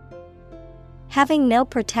 having no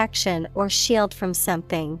protection or shield from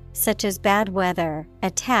something, such as bad weather,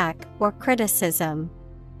 attack, or criticism.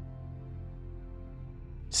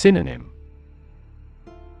 Synonym: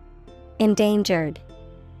 endangered,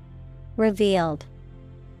 revealed,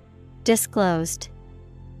 disclosed.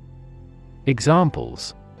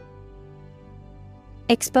 Examples: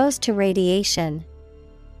 exposed to radiation,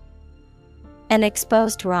 an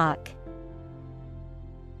exposed rock.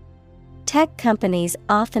 Tech companies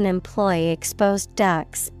often employ exposed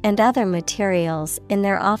ducts and other materials in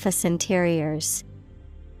their office interiors.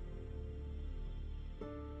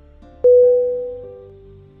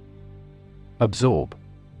 Absorb.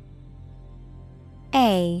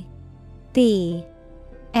 A B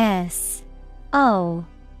S O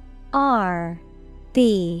R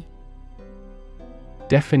B.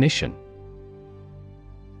 Definition: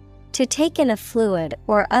 to take in a fluid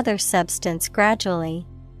or other substance gradually.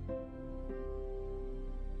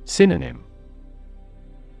 Synonym: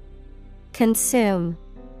 consume,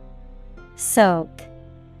 soak,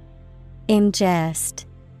 ingest.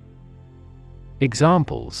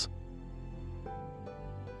 Examples: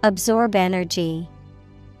 absorb energy,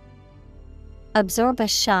 absorb a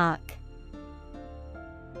shock.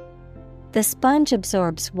 The sponge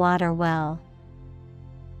absorbs water well.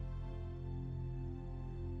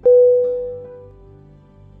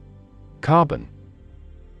 Carbon.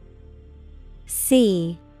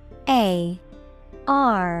 C-A-R-B-O-N.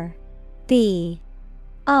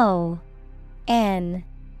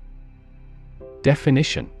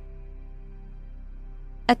 Definition: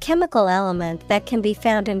 a chemical element that can be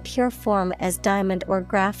found in pure form as diamond or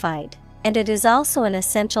graphite, and it is also an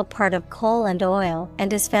essential part of coal and oil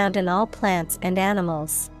and is found in all plants and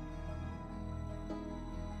animals.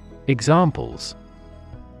 Examples: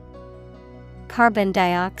 carbon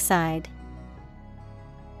dioxide,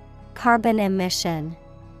 carbon emission.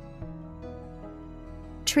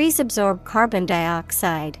 Trees absorb carbon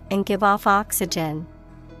dioxide and give off oxygen.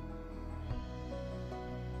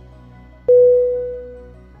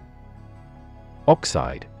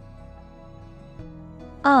 Oxide.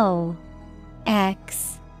 O-X-I-D-E.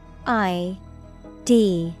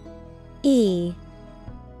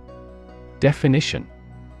 Definition: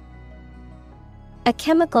 a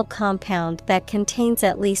chemical compound that contains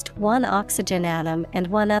at least one oxygen atom and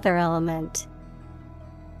one other element.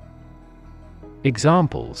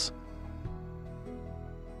 Examples: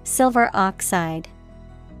 silver oxide,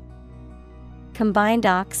 combined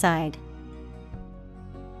oxide.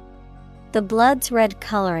 The blood's red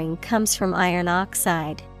coloring comes from iron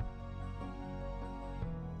oxide.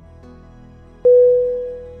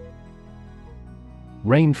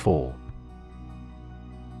 Rainfall.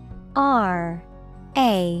 R-A-I-N-F-A-L-L.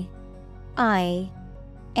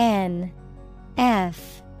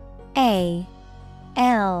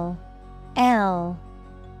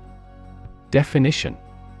 Definition: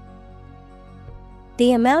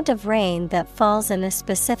 the amount of rain that falls in a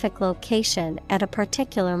specific location at a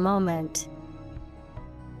particular moment.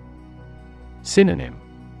 Synonym: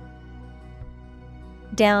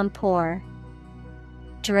 downpour,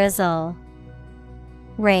 drizzle,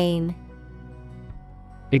 rain.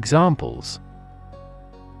 Examples: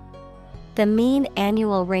 the mean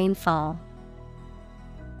annual rainfall,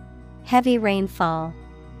 heavy rainfall.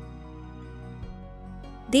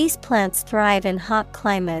 These plants thrive in hot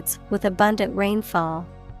climates with abundant rainfall.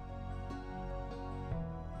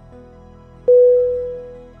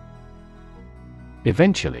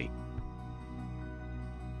 Eventually.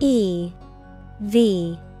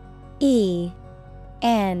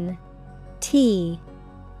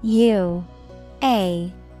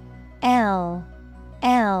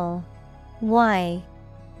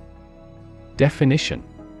 Definition: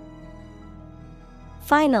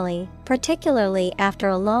 finally, particularly after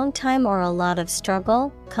a long time or a lot of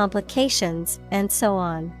struggle, complications, and so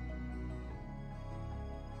on.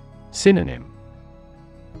 Synonym: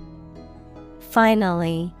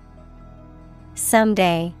 finally,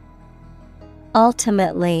 someday,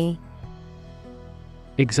 ultimately.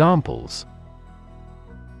 Examples: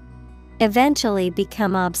 eventually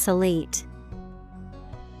become obsolete,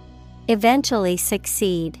 eventually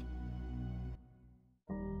succeed.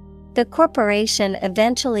 The corporation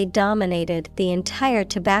eventually dominated the entire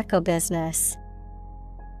tobacco business.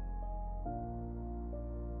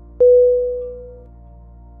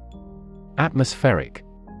 Atmospheric.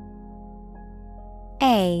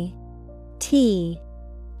 A T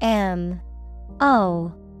M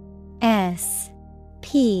O S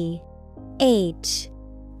P H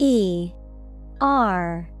E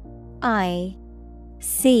R I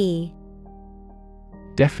C.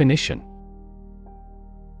 Definition: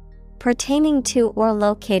 pertaining to or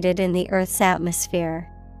located in the Earth's atmosphere.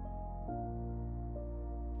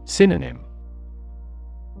 Synonym: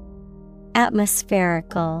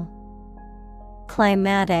 atmospherical,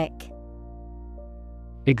 climatic.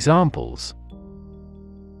 Examples: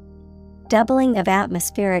 doubling of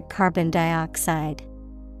atmospheric carbon dioxide,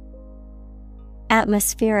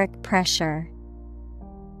 atmospheric pressure.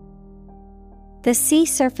 The sea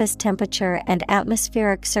surface temperature and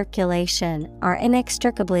atmospheric circulation are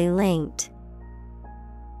inextricably linked.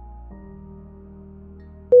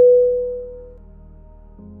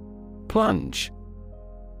 Plunge.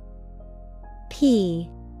 P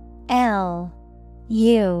L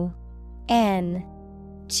U N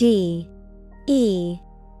G E.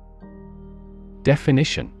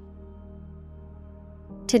 Definition: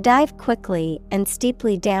 to dive quickly and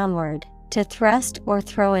steeply downward, to thrust or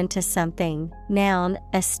throw into something. Noun,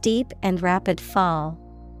 a steep and rapid fall.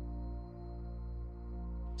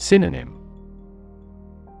 Synonym: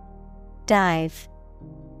 dive,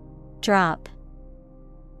 drop,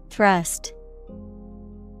 thrust.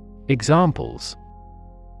 Examples: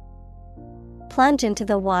 plunge into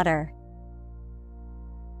the water,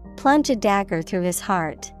 plunge a dagger through his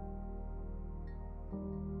heart.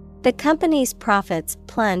 The company's profits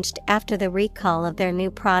plunged after the recall of their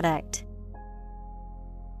new product.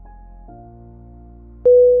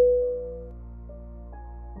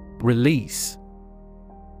 Release.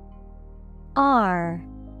 R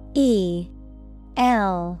E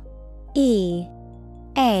L E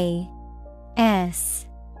A S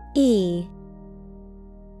E.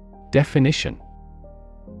 Definition: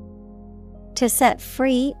 to set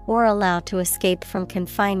free or allow to escape from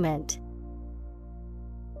confinement.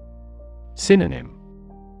 Synonym: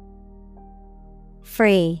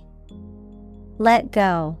 free, let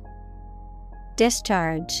go,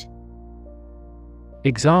 discharge.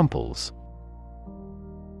 Examples: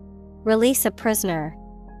 release a prisoner,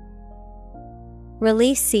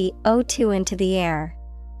 release CO2 into the air.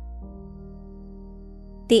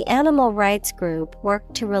 The animal rights group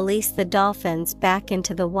worked to release the dolphins back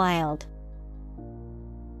into the wild.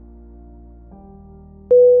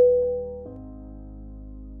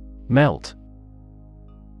 Melt.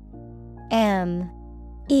 M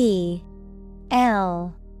E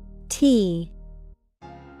L T.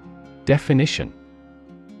 Definition: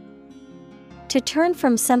 to turn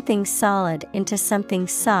from something solid into something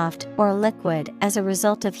soft or liquid as a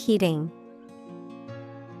result of heating.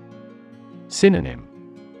 Synonym: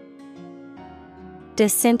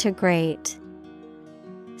 disintegrate,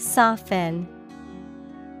 soften,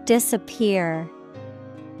 disappear.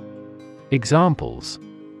 Examples: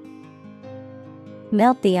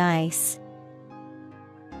 Melt the ice.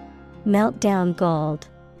 Melt down gold.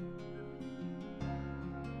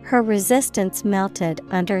 Her resistance melted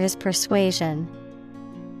under his persuasion.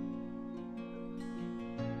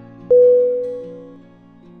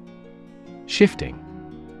 Shifting.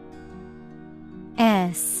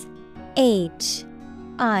 S-H-I-F-T-I-N-G.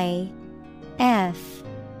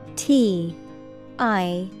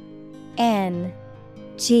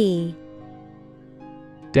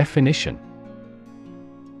 Definition: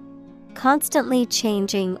 Constantly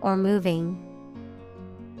changing or moving.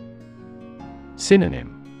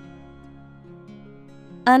 Synonym: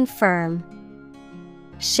 Unfirm,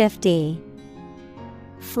 shifty,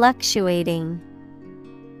 fluctuating.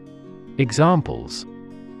 Examples: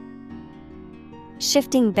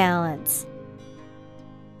 Shifting balance.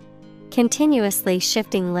 Continuously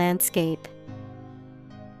shifting landscape.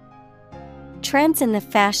 Trends in the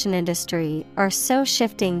fashion industry are so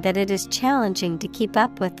shifting that it is challenging to keep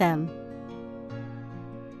up with them.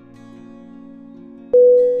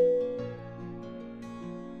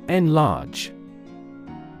 Enlarge.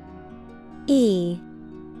 E-N-L-A-R-G-E.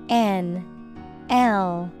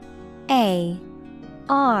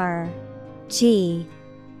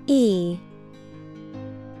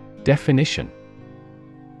 Definition: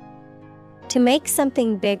 To make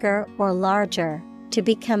something bigger or larger, to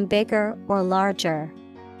become bigger or larger.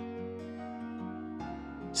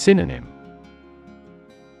 Synonym: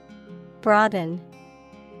 Broaden,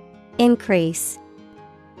 increase,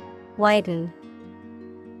 widen.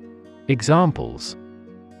 Examples: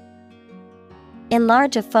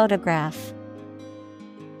 Enlarge a photograph.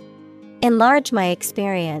 Enlarge my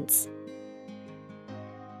experience.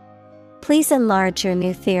 Please enlarge your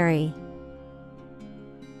new theory.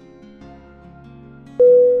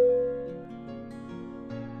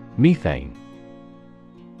 Methane.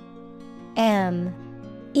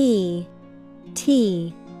 M-E-T-H-A-N-E.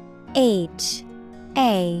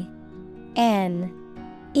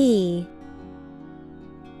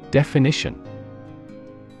 Definition: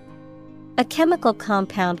 A chemical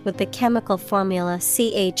compound with the chemical formula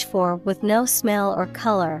CH4 with no smell or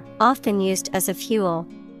color, often used as a fuel.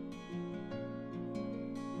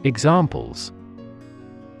 Examples: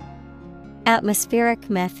 Atmospheric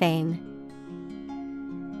methane.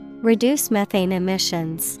 Reduce methane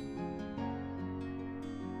emissions.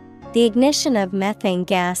 The ignition of methane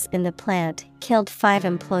gas in the plant killed 5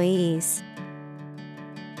 employees.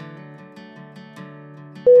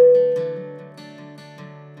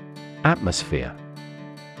 Atmosphere.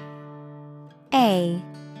 A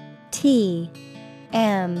T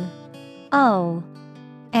M O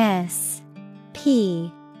S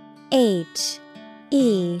P H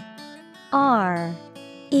E R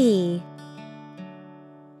E.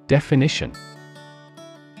 Definition: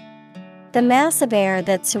 The mass of air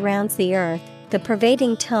that surrounds the earth, the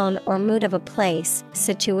pervading tone or mood of a place,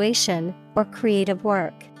 situation, or creative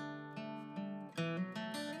work.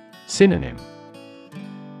 Synonym: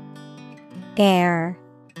 Air,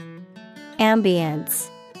 ambience,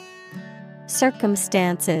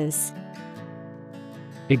 circumstances.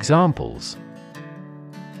 Examples: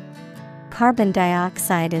 Carbon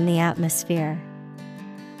dioxide in the atmosphere.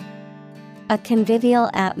 A convivial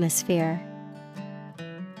atmosphere.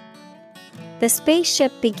 The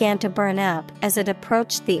spaceship began to burn up as it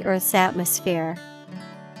approached the Earth's atmosphere.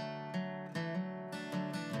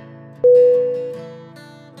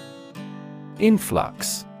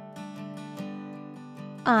 Influx.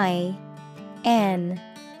 I-N-F-L-U-X.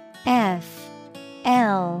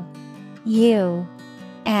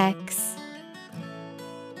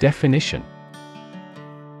 Definition: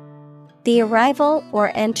 The arrival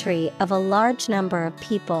or entry of a large number of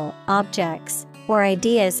people, objects, or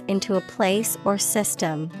ideas into a place or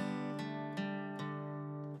system.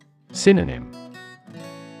 Synonym: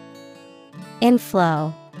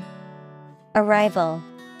 Inflow, arrival,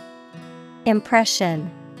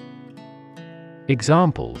 impression.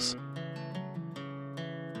 Examples: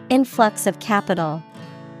 Influx of capital.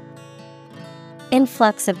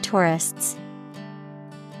 Influx of tourists.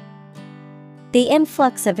 The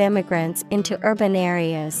influx of immigrants into urban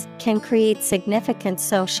areas can create significant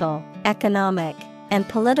social, economic, and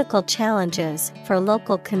political challenges for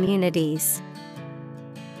local communities.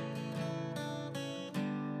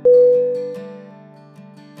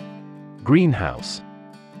 Greenhouse.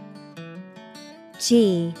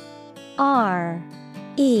 G R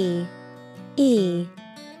E E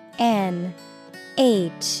N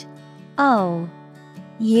H O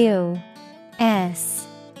U S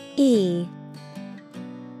E.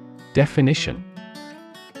 Definition: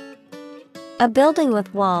 a building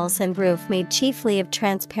with walls and roof made chiefly of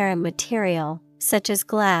transparent material, such as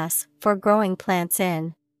glass, for growing plants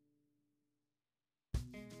in.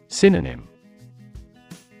 Synonym: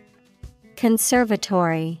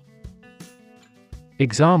 Conservatory.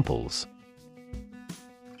 Examples: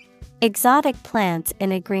 Exotic plants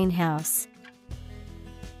in a greenhouse.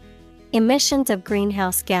 Emissions of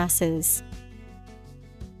greenhouse gases.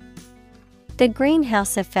 The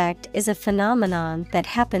greenhouse effect is a phenomenon that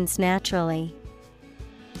happens naturally.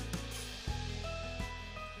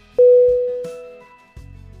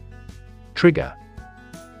 Trigger: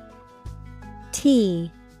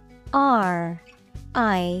 T-R-I-G-G-E-R.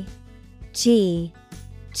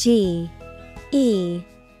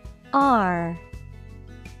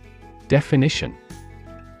 Definition: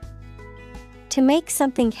 to make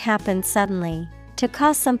something happen suddenly, to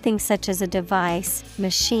cause something such as a device,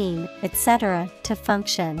 machine, etc. to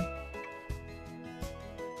function.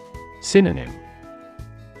 Synonym: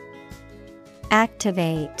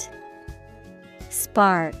 Activate,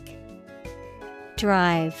 spark,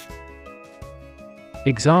 drive.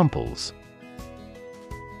 Examples: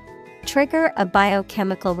 trigger a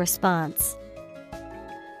biochemical response.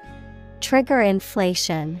 Trigger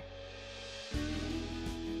inflation.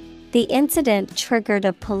 The incident triggered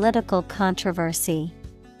a political controversy.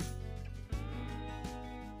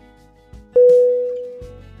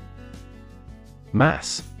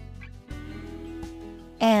 Mass: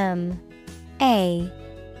 M-A-S-S.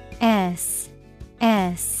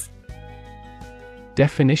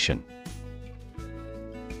 Definition: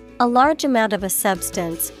 a large amount of a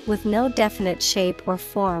substance with no definite shape or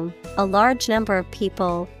form, a large number of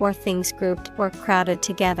people or things grouped or crowded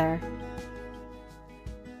together.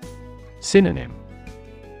 Synonym: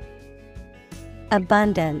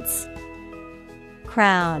 abundance,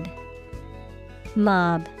 crowd,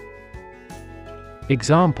 mob.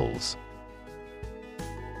 Examples: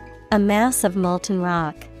 a mass of molten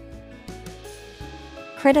rock.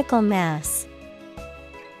 Critical mass.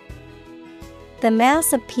 The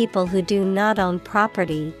mass of people who do not own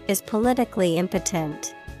property is politically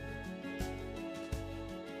impotent.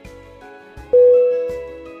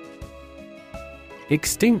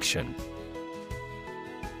 Extinction: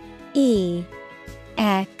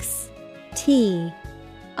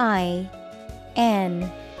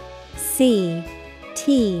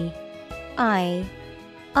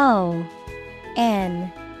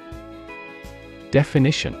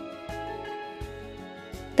 Definition: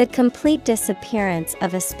 the complete disappearance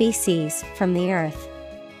of a species from the earth.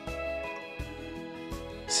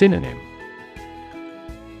 Synonym: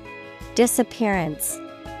 disappearance,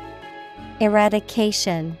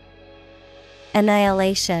 eradication,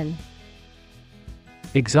 annihilation.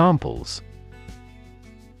 Examples: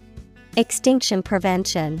 extinction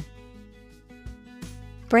prevention.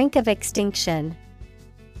 Brink of extinction.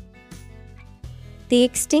 The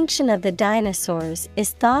extinction of the dinosaurs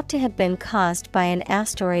is thought to have been caused by an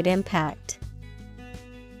asteroid impact.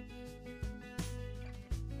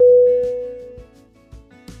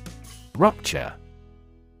 Rupture: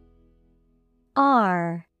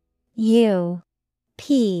 R-U-P-T-U-R-E.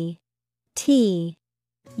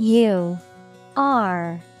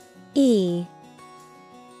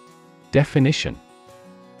 Definition: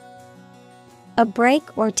 a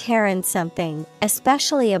break or tear in something,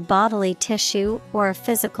 especially a bodily tissue or a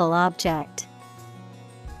physical object.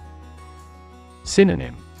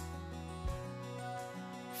 Synonym: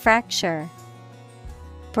 fracture,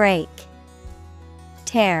 break,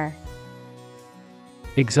 tear.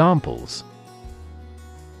 Examples: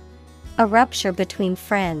 a rupture between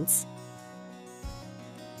friends.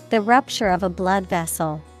 The rupture of a blood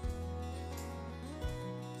vessel.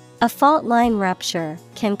 A fault line rupture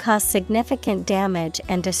can cause significant damage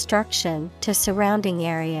and destruction to surrounding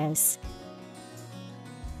areas.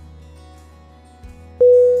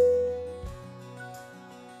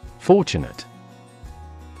 Fortunate: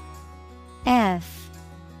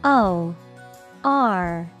 F-O-R-T-U-N-A-T-E.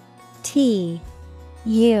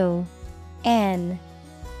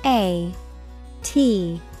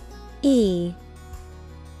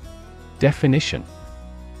 Definition: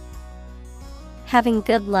 having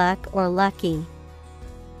good luck or lucky.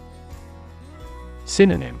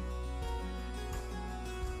 Synonym: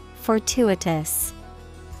 fortuitous,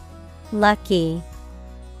 lucky,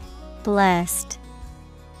 blessed.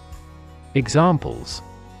 Examples: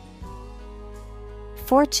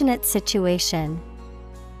 fortunate situation.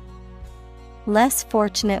 Less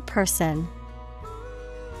fortunate person.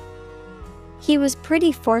 He was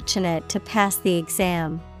pretty fortunate to pass the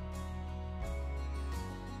exam.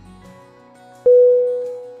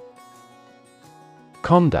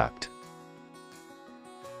 Conduct.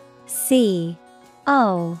 CONDUCT.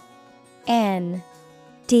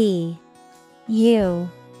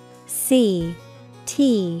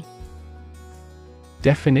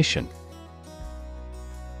 Definition: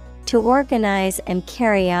 To organize and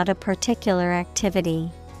carry out a particular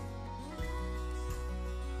activity.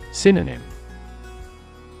 Synonym: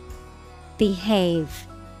 Behave,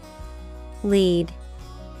 lead,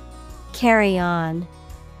 carry on.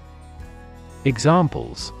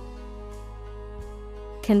 Examples: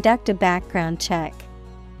 Conduct a background check.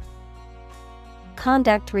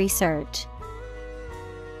 Conduct research.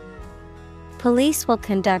 Police will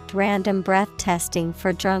conduct random breath testing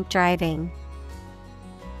for drunk driving.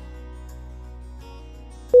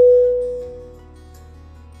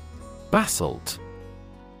 Basalt.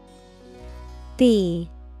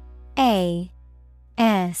 BASALT.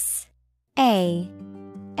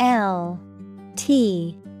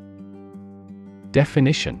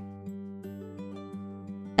 Definition: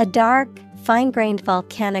 A dark, fine-grained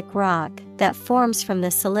volcanic rock that forms from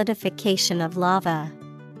the solidification of lava.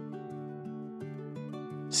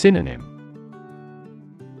 Synonym: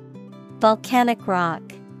 Volcanic rock,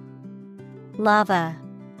 lava,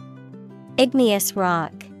 igneous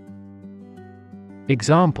rock.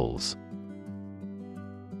 Examples: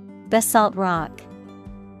 Basalt rock,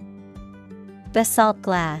 basalt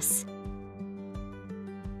glass.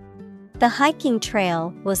 The hiking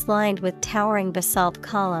trail was lined with towering basalt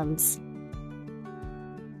columns.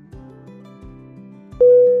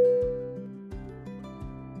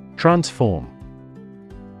 Transform.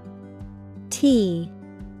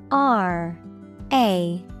 TRANSFORM.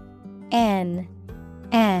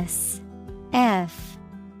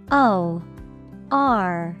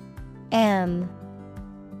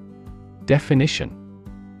 Definition: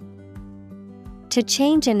 To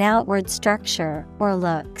change an outward structure or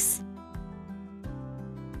looks.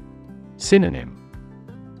 Synonym: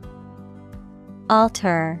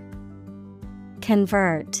 Alter,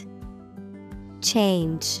 convert,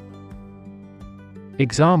 change.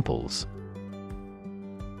 Examples: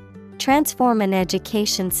 Transform an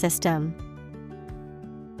education system.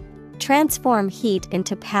 Transform heat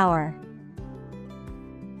into power.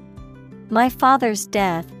 My father's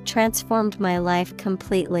death transformed my life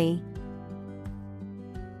completely.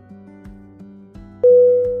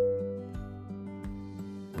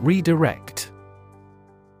 Redirect.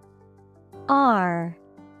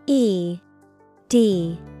 REDIRECT.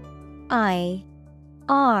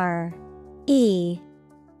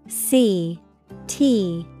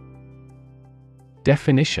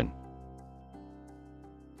 Definition: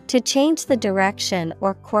 To change the direction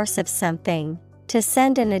or course of something, to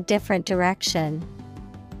send in a different direction.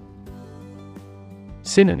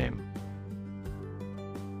 Synonym: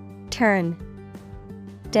 Turn,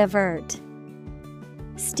 divert,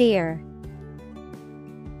 steer.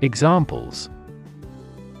 Examples: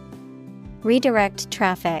 Redirect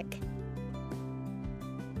traffic.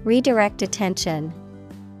 Redirect attention.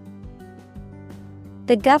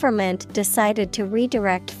 The government decided to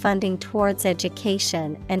redirect funding towards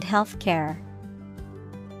education and healthcare.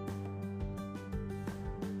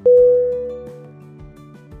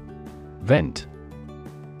 Vent.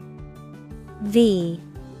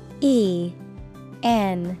 VENT.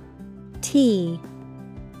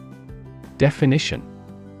 Definition: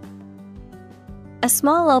 A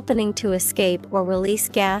small opening to escape or release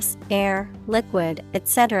gas, air, liquid,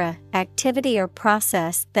 etc., activity or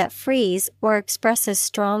process that frees or expresses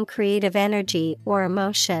strong creative energy or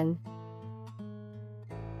emotion.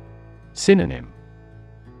 Synonym: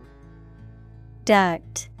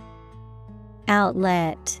 Duct,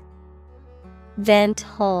 outlet, vent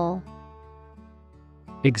hole.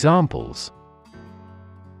 Examples: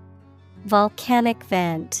 Volcanic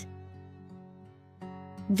vent.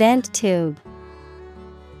 Vent tube.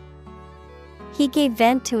 He gave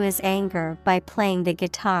vent to his anger by playing the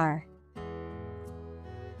guitar.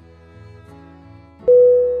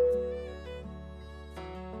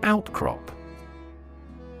 Outcrop.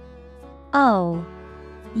 OUTCROP.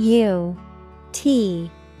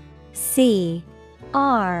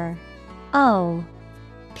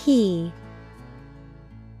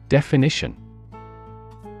 Definition: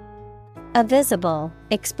 A visible,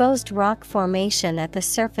 exposed rock formation at the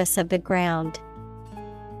surface of the ground.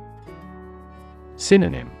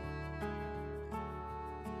 Synonym: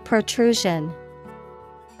 Protrusion,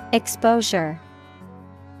 exposure,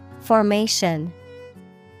 formation.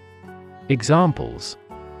 Examples: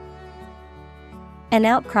 An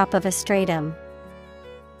outcrop of a stratum.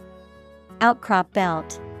 Outcrop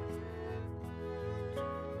belt.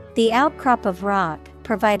 The outcrop of rock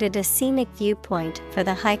provided a scenic viewpoint for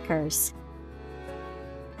the hikers.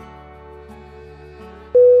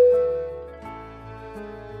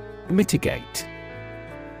 Mitigate.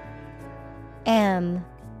 M-I-T-I-G-A-T-E.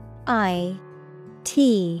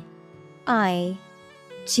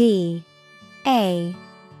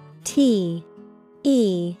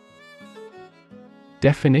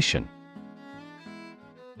 Definition: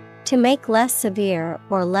 to make less severe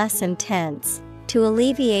or less intense, to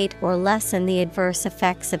alleviate or lessen the adverse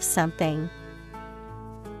effects of something.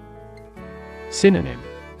 Synonym: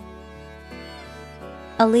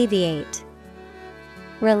 Alleviate,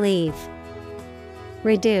 relieve,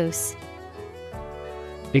 reduce.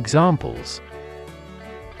 Examples: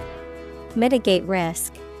 Mitigate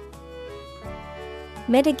risk.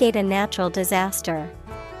 Mitigate a natural disaster.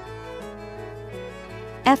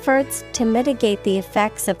 Efforts to mitigate the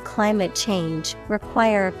effects of climate change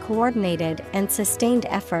require a coordinated and sustained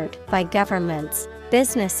effort by governments,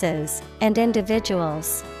 businesses, and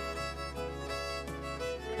individuals.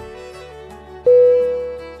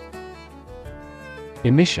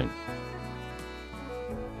 Emission: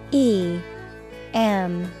 E-M-I-S-S-I-O-N.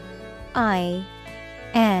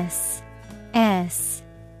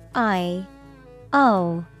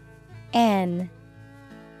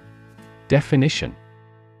 Definition: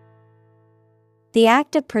 the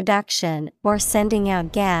act of production or sending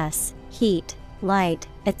out gas, heat, light,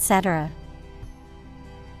 etc.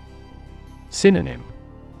 Synonym: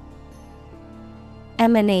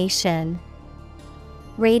 Emanation,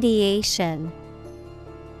 radiation,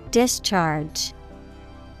 discharge.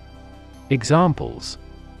 Examples: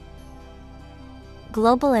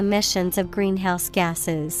 global emissions of greenhouse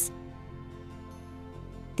gases.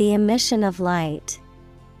 The emission of light.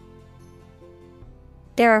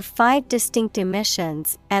 There are 5 distinct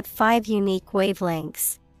emissions at 5 unique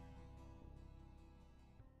wavelengths.